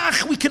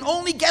Mashiach, we can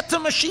only get to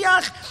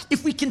Mashiach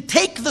if we can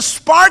take the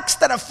sparks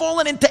that have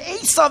fallen into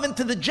Esav,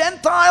 into the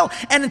Gentile,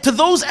 and into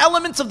those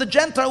elements of the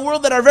Gentile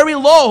world that are very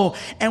low,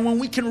 and when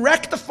we can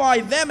rectify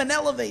them and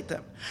elevate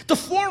them. The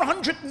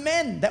 400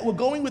 men that were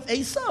going with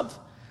Esav,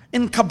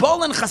 in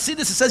Kabbalah and Chassidus,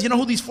 it says, you know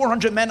who these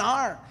 400 men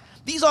are?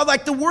 These are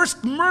like the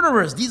worst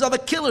murderers. These are the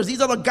killers.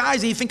 These are the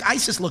guys that you think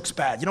ISIS looks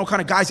bad. You know what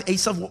kind of guys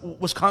Esav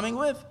was coming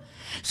with?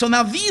 So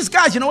now these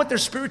guys, you know what their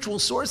spiritual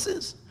source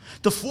is?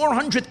 The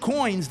 400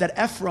 coins that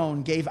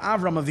Ephron gave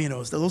Avram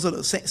Avinu. Those are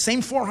the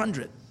same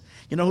 400.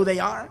 You know who they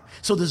are?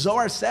 So the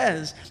Zohar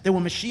says that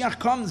when Mashiach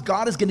comes,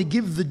 God is going to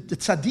give the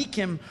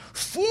tzaddikim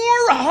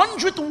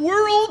 400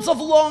 worlds of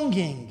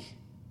longing.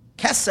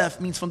 Kesef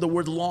means from the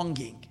word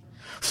longing.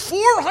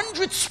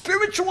 400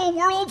 spiritual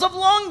worlds of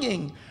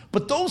longing.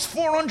 But those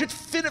 400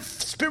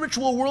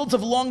 spiritual worlds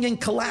of longing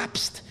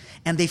collapsed,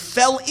 and they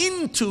fell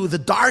into the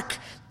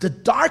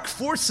dark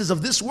forces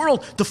of this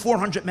world, the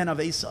 400 men of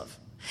Esav.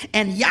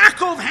 And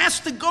Yaakov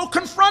has to go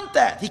confront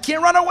that. He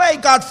can't run away.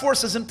 God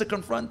forces him to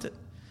confront it.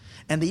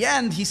 In the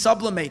end, he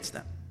sublimates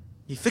them.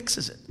 He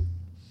fixes it.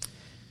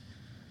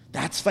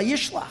 That's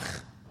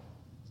Vayishlach.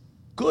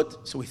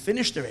 Good. So we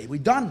finished already. We're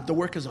done. The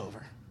work is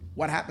over.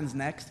 What happens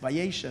next?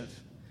 Vayeshev.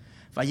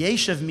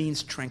 Vayeshev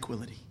means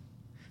tranquility.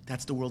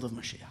 That's the world of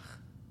Mashiach.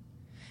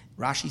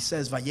 Rashi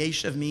says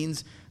Vayeshev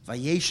means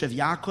Vayeshev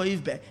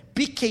Yaakov.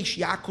 Bikesh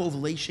Yaakov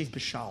leishev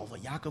b'shalva.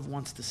 Yaakov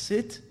wants to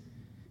sit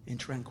in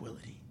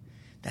tranquility.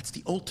 That's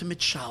the ultimate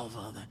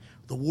shalva.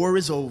 The war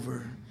is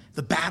over.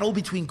 The battle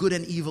between good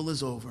and evil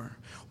is over.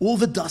 All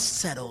the dust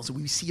settles.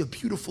 We see a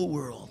beautiful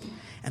world.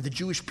 And the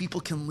Jewish people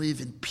can live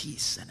in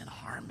peace and in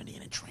harmony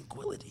and in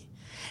tranquility.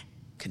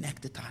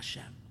 Connected to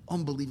Hashem.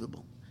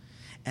 Unbelievable.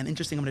 And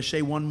interesting, I'm going to show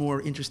you one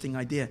more interesting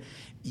idea.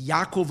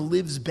 Yaakov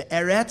lives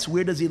be'eretz.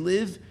 Where does he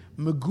live?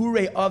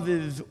 Megure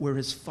Aviv, where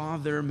his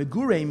father...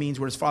 Megure means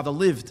where his father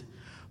lived.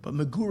 But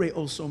Megure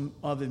also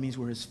Aviv means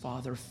where his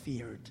father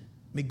feared.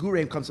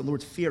 Megure comes from the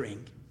word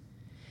fearing.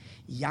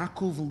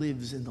 Yaakov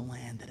lives in the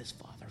land that his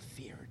father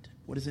feared.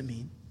 What does it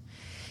mean?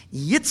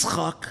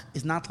 Yitzchak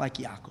is not like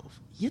Yaakov.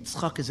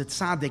 Yitzchak is a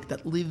tzaddik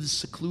that lives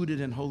secluded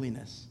in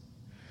holiness.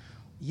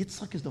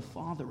 Yitzchak is the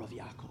father of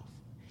Yaakov.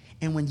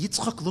 And when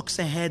Yitzchak looks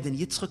ahead and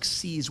Yitzchak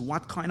sees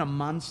what kind of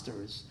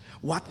monsters,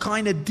 what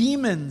kind of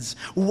demons,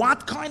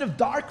 what kind of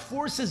dark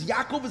forces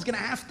Yaakov is going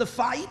to have to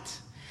fight,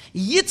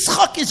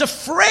 Yitzchak is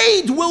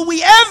afraid, will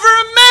we ever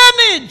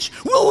manage?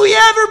 Will we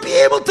ever be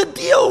able to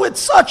deal with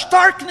such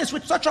darkness,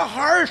 with such a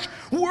harsh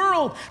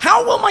world?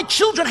 How will my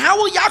children, how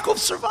will Yaakov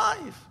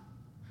survive?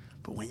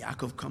 But when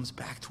Yaakov comes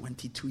back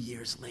 22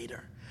 years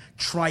later,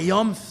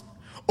 triumphed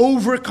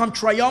over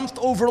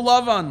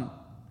Lavan,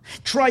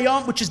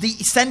 triumph, which is the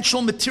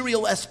essential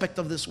material aspect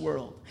of this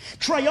world,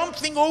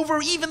 triumphing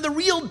over even the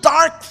real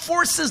dark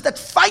forces that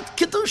fight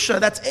Kedusha,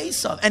 that's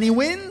Esav, and he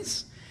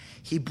wins.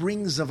 He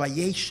brings a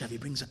Vayeshev, he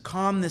brings a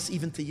calmness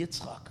even to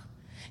Yitzchak.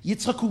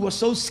 Yitzchak, who was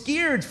so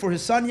scared for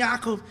his son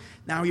Yaakov,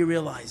 now he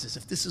realizes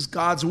if this is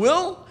God's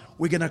will,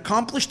 we're going to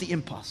accomplish the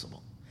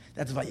impossible.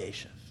 That's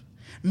Vayeshev.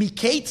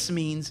 Miketz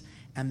means,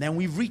 and then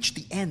we've reached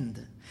the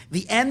end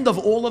of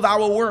all of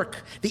our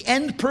work, the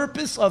end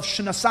purpose of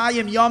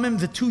Shnasayim Yamim,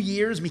 the 2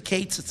 years,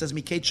 Miketz, it says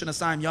Miketz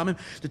Shnasayim Yamim,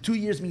 the 2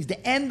 years means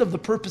the end of the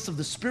purpose of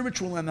the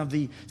spiritual and of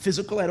the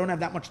physical. I don't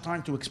have that much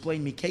time to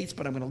explain Miketz,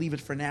 but I'm going to leave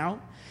it for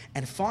now.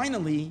 And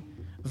finally,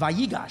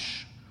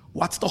 Vayigash.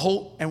 What's the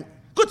whole... And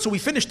good, so we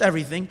finished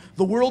everything.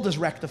 The world is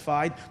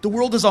rectified. The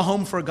world is a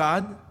home for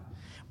God.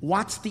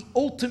 What's the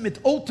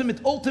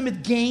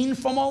ultimate gain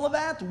from all of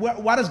that?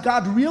 What does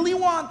God really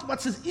want?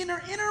 What's his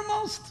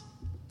innermost?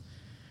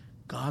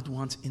 God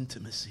wants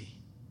intimacy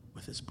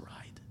with his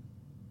bride.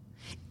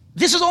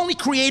 This is only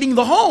creating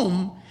the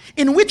home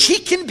in which he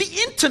can be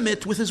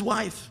intimate with his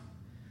wife.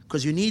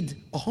 Because you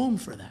need a home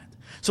for that.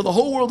 So the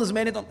whole world is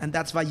made, and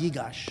that's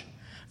Vayigash.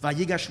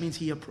 Vayigash means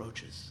he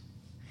approaches.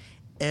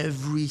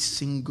 Every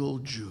single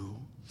Jew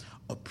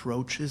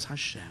approaches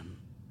Hashem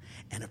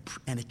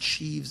and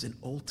achieves an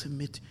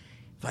ultimate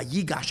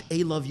Vayigash,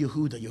 Elav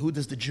Yehuda. Yehuda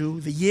is the Jew,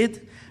 the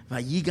Yid.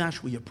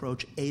 Vayigash, we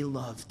approach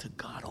Elav to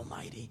God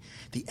Almighty.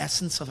 The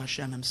essence of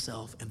Hashem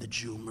himself and the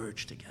Jew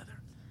merge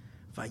together.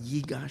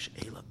 Vayigash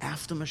Elav.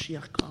 After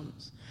Mashiach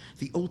comes,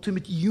 the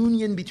ultimate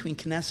union between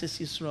Knesset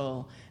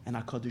Yisrael and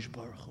HaKadosh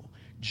Baruch Hu.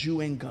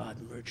 Jew and God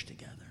merge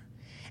together.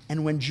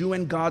 And when Jew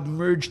and God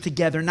merge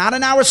together, not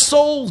in our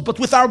souls, but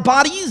with our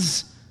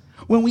bodies,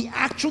 when we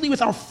actually,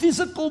 with our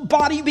physical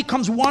body,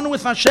 becomes one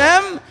with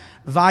Hashem,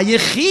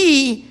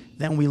 Vayechi,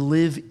 then we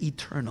live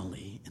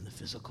eternally in the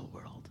physical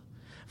world.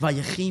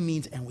 Vayechi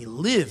means, and we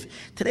live.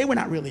 Today we're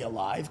not really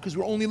alive, because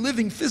we're only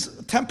living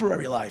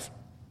temporary life.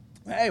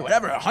 Hey,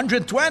 whatever,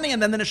 120,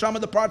 and then the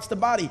neshama departs the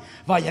body.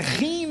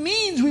 Vayechi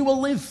means we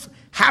will live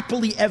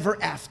happily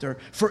ever after,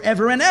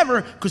 forever and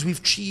ever, because we've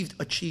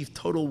achieved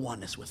total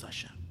oneness with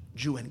Hashem.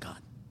 Jew and God.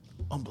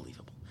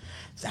 Unbelievable.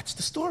 That's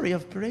the story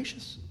of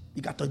Bereshis.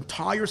 You got the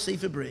entire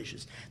Sefer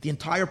Bereshis, the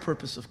entire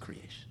purpose of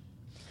creation.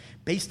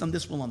 Based on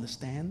this, we'll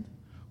understand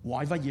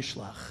why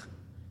Vayishlach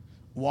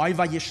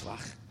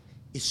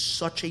is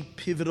such a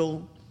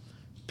pivotal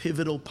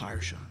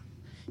parsha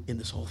in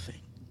this whole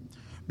thing.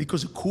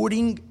 Because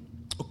according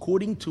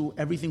to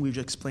everything we've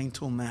explained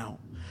till now,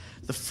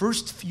 the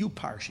first few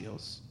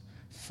parshios,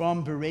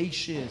 from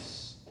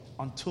Bereshis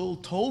until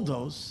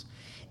Toldos,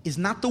 is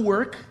not the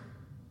work.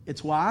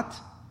 It's what?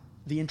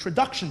 The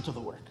introduction to the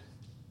work.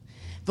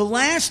 The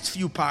last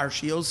few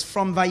parshios,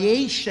 from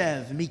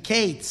Vayeshev,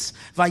 Miketz,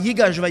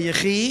 Vayigash,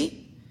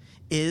 Vayechi,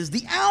 is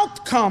the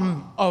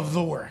outcome of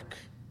the work.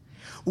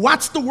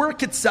 What's the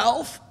work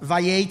itself?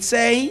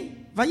 Vayetze,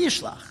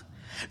 Vayishlach.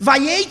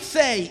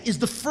 Vayetze is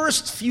the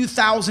first few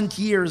thousand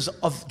years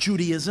of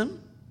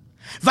Judaism.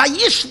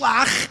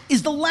 Vayishlach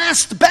is the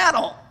last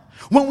battle,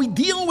 when we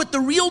deal with the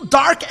real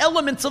dark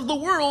elements of the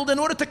world in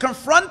order to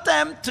confront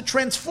them, to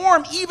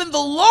transform even the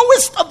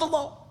lowest of the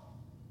low.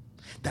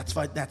 That's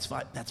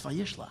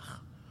Vayishlach.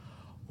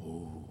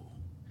 Oh,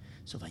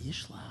 so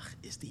Vayishlach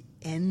is the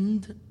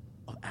end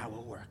of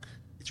our work.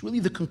 It's really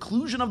the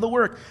conclusion of the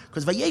work,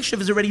 because Vayeshev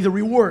is already the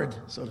reward,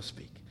 so to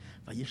speak.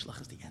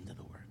 Vayishlach is the end of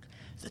the work.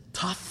 The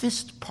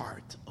toughest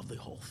part of the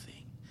whole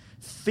thing.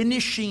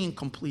 Finishing and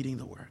completing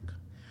the work.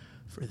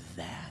 For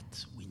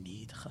that, we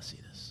need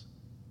Chassidus.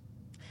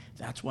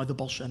 That's why the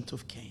Baal Shem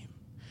Tov came,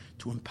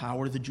 to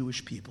empower the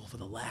Jewish people for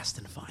the last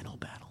and final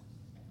battle.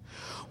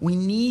 We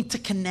need to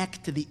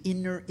connect to the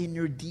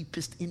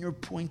deepest, inner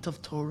point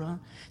of Torah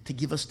to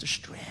give us the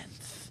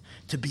strength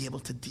to be able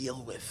to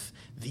deal with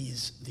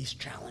these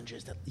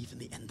challenges that leave in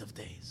the end of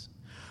days.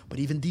 But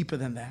even deeper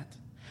than that,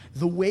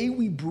 the way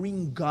we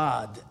bring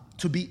God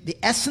to be the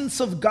essence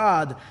of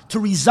God to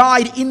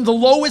reside in the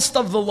lowest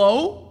of the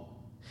low,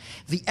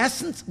 the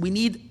essence,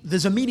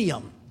 there's a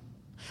medium.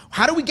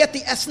 How do we get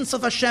the essence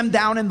of Hashem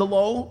down in the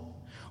low?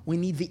 We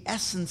need the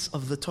essence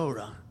of the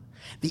Torah.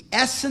 The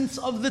essence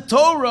of the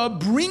Torah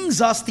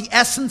brings us the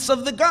essence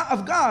of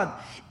God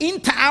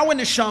into our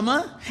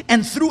neshama,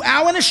 and through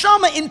our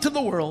neshama into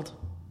the world.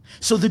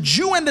 So the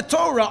Jew and the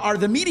Torah are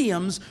the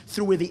mediums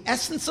through where the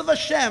essence of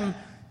Hashem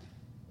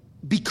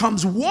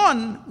becomes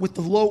one with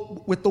the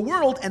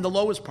world and the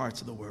lowest parts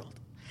of the world.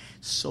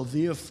 So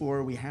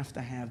therefore, we have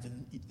to have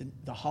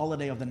the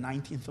holiday of the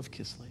 19th of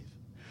Kislev,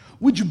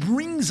 which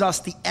brings us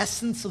the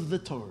essence of the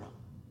Torah,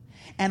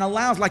 and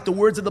allows, like the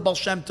words of the Baal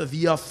Shem Tov,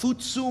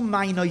 Yafutzu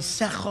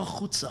ma'inoisecha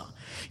chutza.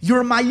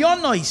 Your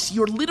mayonos,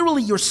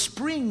 your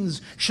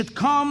springs should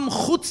come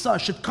chutza,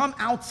 should come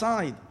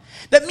outside.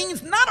 That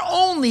means not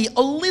only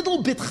a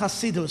little bit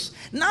Chasidus,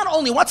 not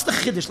only, what's the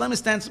Chiddush? Let me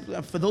stand,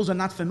 for those who are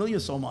not familiar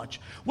so much.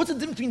 What's the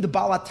difference between the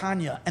Baal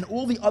HaTanya and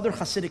all the other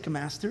Hasidic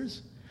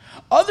masters?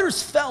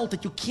 Others felt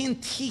that you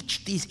can't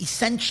teach these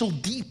essential,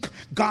 deep,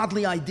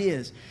 godly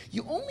ideas.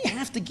 You only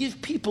have to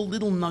give people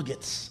little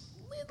nuggets,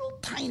 little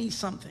tiny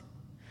something.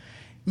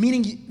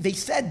 Meaning, they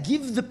said,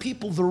 give the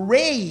people the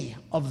ray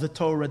of the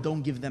Torah,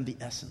 don't give them the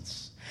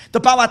essence. The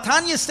Baal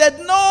HaTanya said,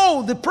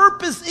 no, the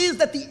purpose is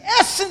that the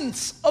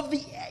essence of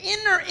the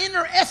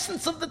inner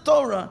essence of the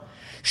Torah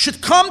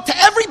should come to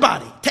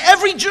everybody, to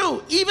every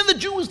Jew, even the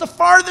Jew who's the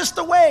farthest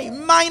away.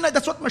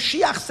 That's what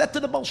Mashiach said to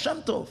the Baal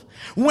Shem Tov.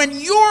 When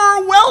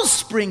your well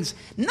springs,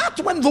 not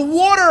when the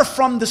water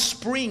from the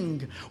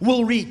spring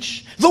will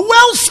reach, the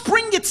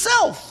wellspring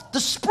itself,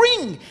 the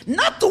spring,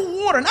 not the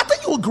water, not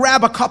that you will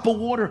grab a cup of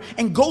water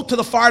and go to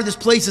the farthest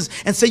places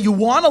and say, you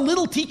want a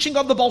little teaching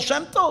of the Baal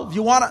Shem Tov?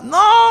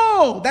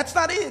 No, that's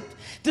not it.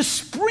 The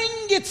spring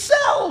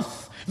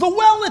itself, the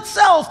well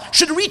itself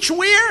should reach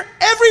where?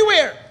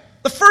 Everywhere.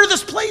 The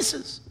furthest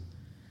places.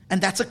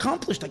 And that's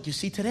accomplished, like you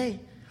see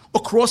today.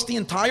 Across the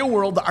entire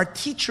world, our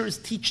teachers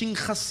teaching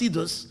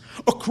Chasidus,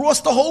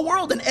 across the whole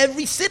world, in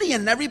every city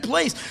and in every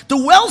place. The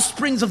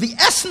wellsprings of the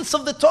essence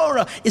of the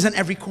Torah is in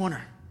every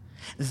corner.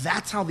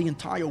 That's how the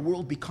entire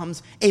world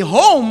becomes a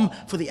home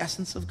for the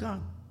essence of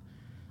God.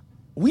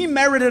 We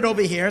merited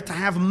over here to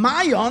have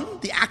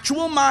Mayon, the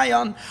actual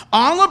Mayon,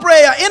 on La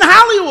Brea, in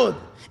Hollywood,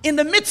 in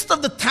the midst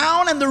of the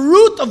town and the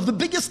root of the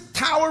biggest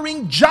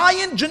towering,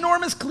 giant,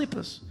 ginormous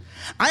klippas.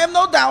 I have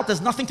no doubt there's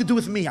nothing to do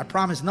with me. I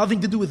promise, nothing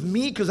to do with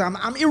me, because I'm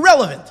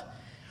irrelevant.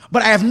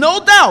 But I have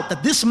no doubt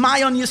that this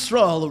Mayon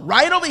Yisrael,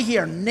 right over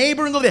here,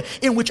 neighboring over there,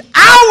 in which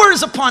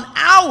hours upon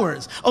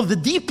hours of the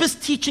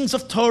deepest teachings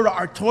of Torah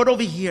are taught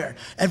over here.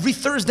 Every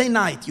Thursday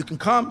night, you can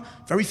come,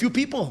 very few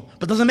people,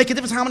 but it doesn't make a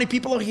difference how many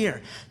people are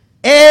here.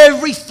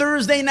 Every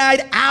Thursday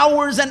night,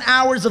 hours and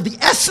hours of the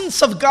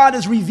essence of God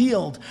is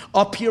revealed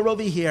up here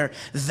over here.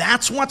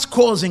 That's what's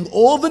causing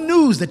all the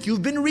news that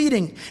you've been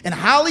reading in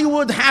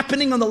Hollywood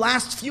happening in the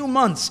last few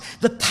months.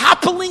 The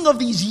toppling of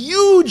these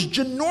huge,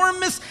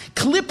 ginormous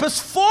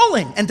klippas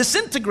falling and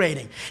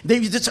disintegrating.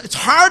 It's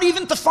hard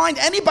even to find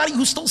anybody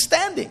who's still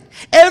standing.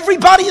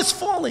 Everybody is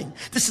falling.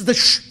 This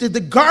is the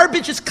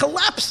garbage is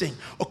collapsing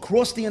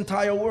across the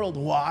entire world.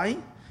 Why?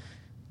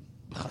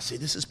 Because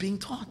this is being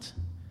taught.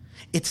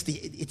 It's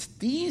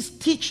these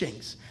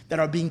teachings that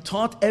are being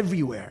taught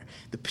everywhere.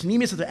 The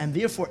pnimius, and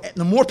therefore,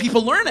 the more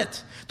people learn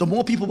it, the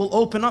more people will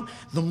open up,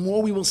 the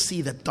more we will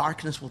see that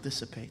darkness will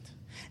dissipate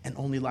and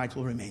only light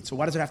will remain. So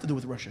what does it have to do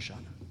with Rosh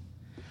Hashanah?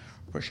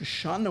 Rosh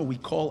Hashanah, we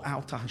call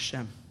out to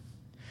Hashem.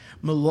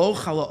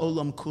 Meloch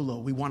ha'olam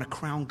kulo. We want to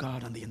crown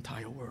God on the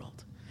entire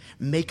world.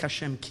 Make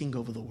Hashem king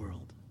over the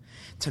world.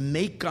 To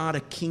make God a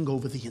king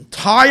over the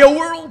entire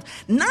world,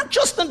 not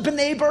just in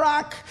Bnei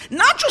Barak,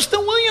 not just in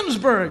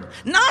Williamsburg,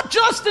 not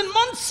just in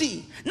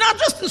Muncie, not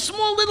just in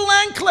small little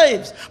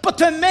enclaves, but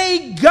to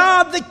make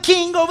God the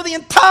king over the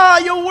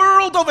entire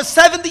world, over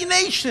 70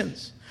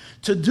 nations.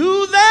 To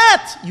do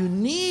that, you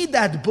need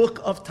that book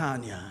of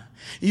Tanya.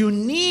 You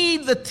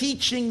need the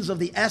teachings of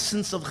the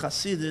essence of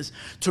Chassidus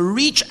to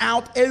reach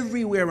out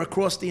everywhere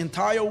across the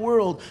entire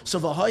world. So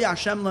v'hoya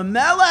Hashem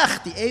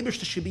lemelech, the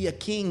Eibishter should be a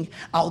king.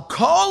 Al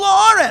kol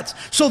haaretz.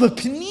 So the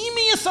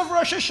pnimius of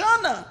Rosh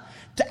Hashanah,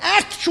 the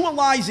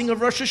actualizing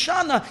of Rosh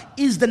Hashanah,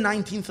 is the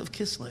 19th of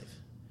Kislev.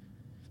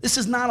 This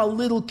is not a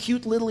little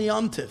cute little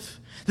yontif.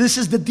 This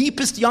is the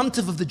deepest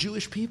yontif of the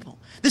Jewish people.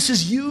 This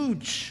is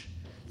huge.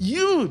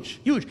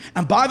 Huge, huge.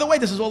 And by the way,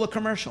 this is all a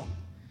commercial,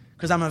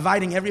 because I'm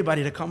inviting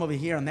everybody to come over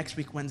here on next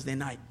week, Wednesday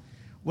night.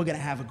 We're going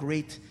to have a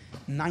great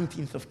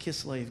 19th of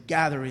Kislev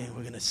gathering.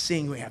 We're going to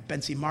sing. We have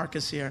Bensi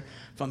Marcus here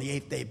from the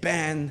 8th Day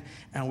Band,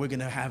 and we're going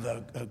to have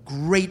a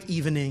great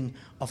evening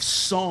of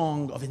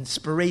song, of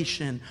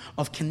inspiration,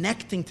 of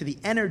connecting to the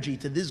energy,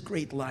 to this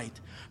great light,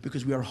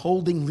 because we are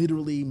holding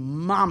literally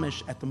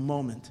mamish at the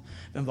moment.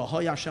 And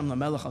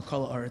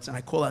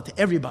I call out to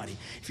everybody,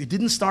 if you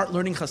didn't start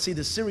learning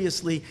Chassidus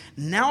seriously,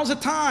 now's the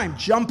time.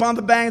 Jump on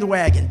the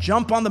bandwagon.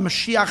 Jump on the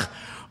Mashiach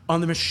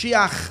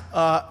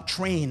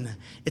train.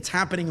 It's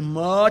happening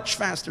much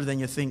faster than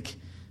you think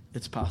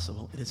it's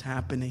possible. It is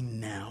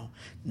happening now.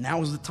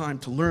 Now is the time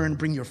to learn.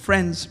 Bring your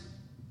friends,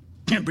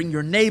 bring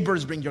your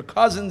neighbors, bring your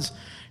cousins,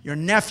 your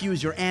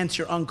nephews, your aunts,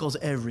 your uncles,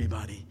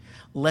 everybody.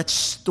 Let's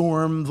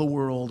storm the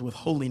world with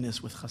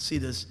holiness, with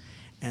Chassidus,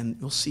 and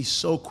you'll see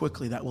so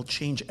quickly that will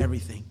change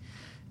everything.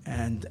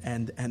 And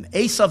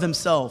Esav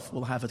himself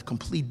will have a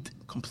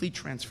complete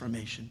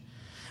transformation.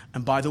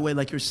 And by the way,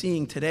 like you're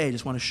seeing today, I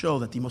just want to show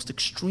that the most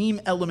extreme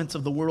elements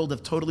of the world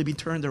have totally been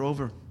turned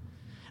over.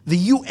 The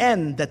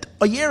UN, that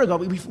a year ago,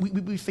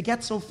 we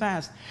forget so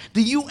fast.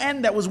 The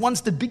UN that was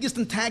once the biggest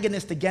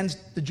antagonist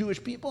against the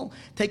Jewish people,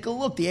 take a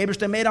look. The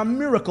Eibishter made a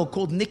miracle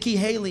called Nikki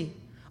Haley.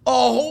 A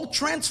whole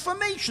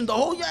transformation,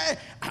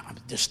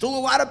 there's still a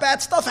lot of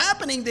bad stuff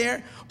happening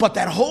there, but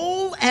that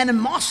whole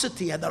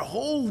animosity and that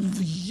whole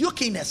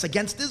yuckiness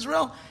against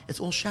Israel, it's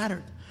all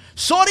shattered.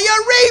 Saudi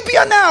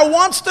Arabia now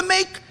wants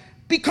to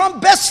become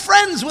best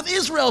friends with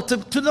Israel to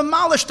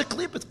demolish the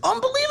clip. It's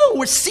unbelievable.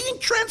 We're seeing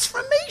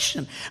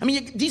transformation. I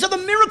mean, these are the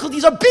miracles.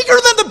 These are bigger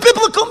than the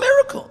biblical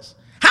miracles.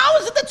 How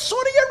is it that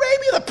Saudi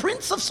Arabia, the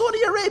prince of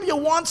Saudi Arabia,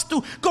 wants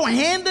to go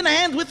hand in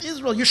hand with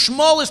Israel? Your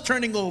Shmuel is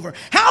turning over.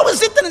 How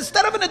is it that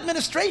instead of an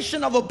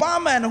administration of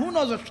Obama and who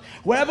knows,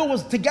 whoever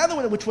was together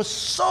with it, which was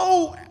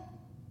so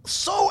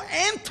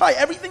anti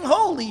everything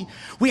holy,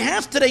 we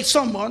have today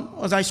someone,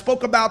 as I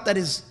spoke about, that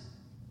is,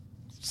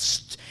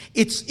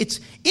 it's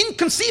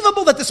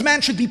inconceivable that this man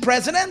should be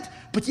president,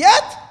 but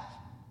yet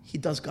he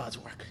does God's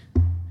work.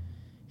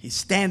 He's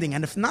standing,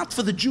 and if not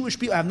for the Jewish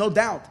people, I have no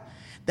doubt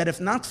that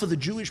if not for the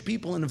Jewish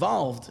people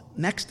involved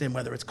next to him,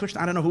 whether it's Kushner,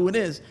 I don't know who it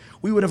is,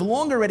 we would have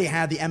long already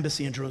had the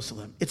embassy in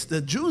Jerusalem. It's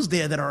the Jews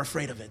there that are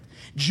afraid of it.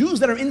 Jews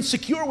that are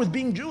insecure with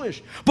being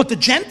Jewish. But the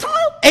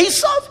Gentile,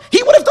 Esav,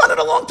 he would have done it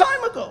a long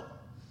time ago.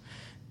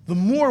 The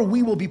more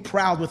we will be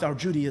proud with our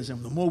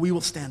Judaism, the more we will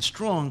stand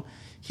strong.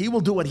 He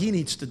will do what he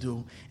needs to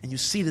do. And you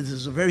see that this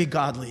is very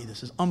godly.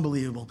 This is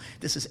unbelievable.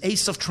 This is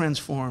Esav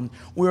transformed.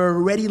 We're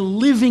already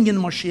living in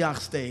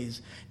Mashiach's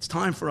days. It's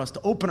time for us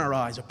to open our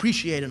eyes,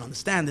 appreciate and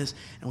understand this.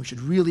 And we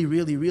should really,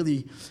 really,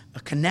 really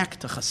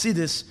connect to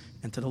Chassidus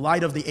and to the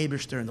light of the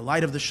Eibishter and the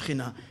light of the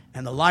Shechina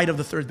and the light of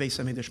the third Beis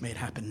HaMikdash. May it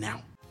happen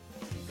now.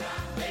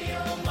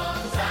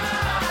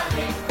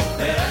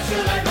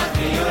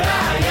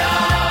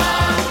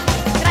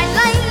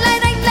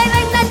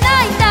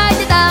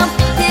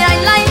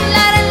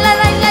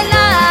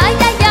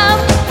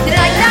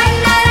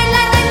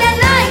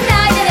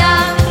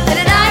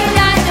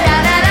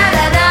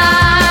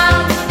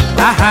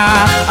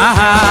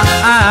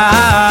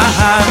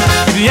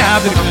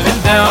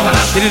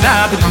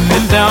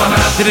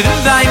 Did it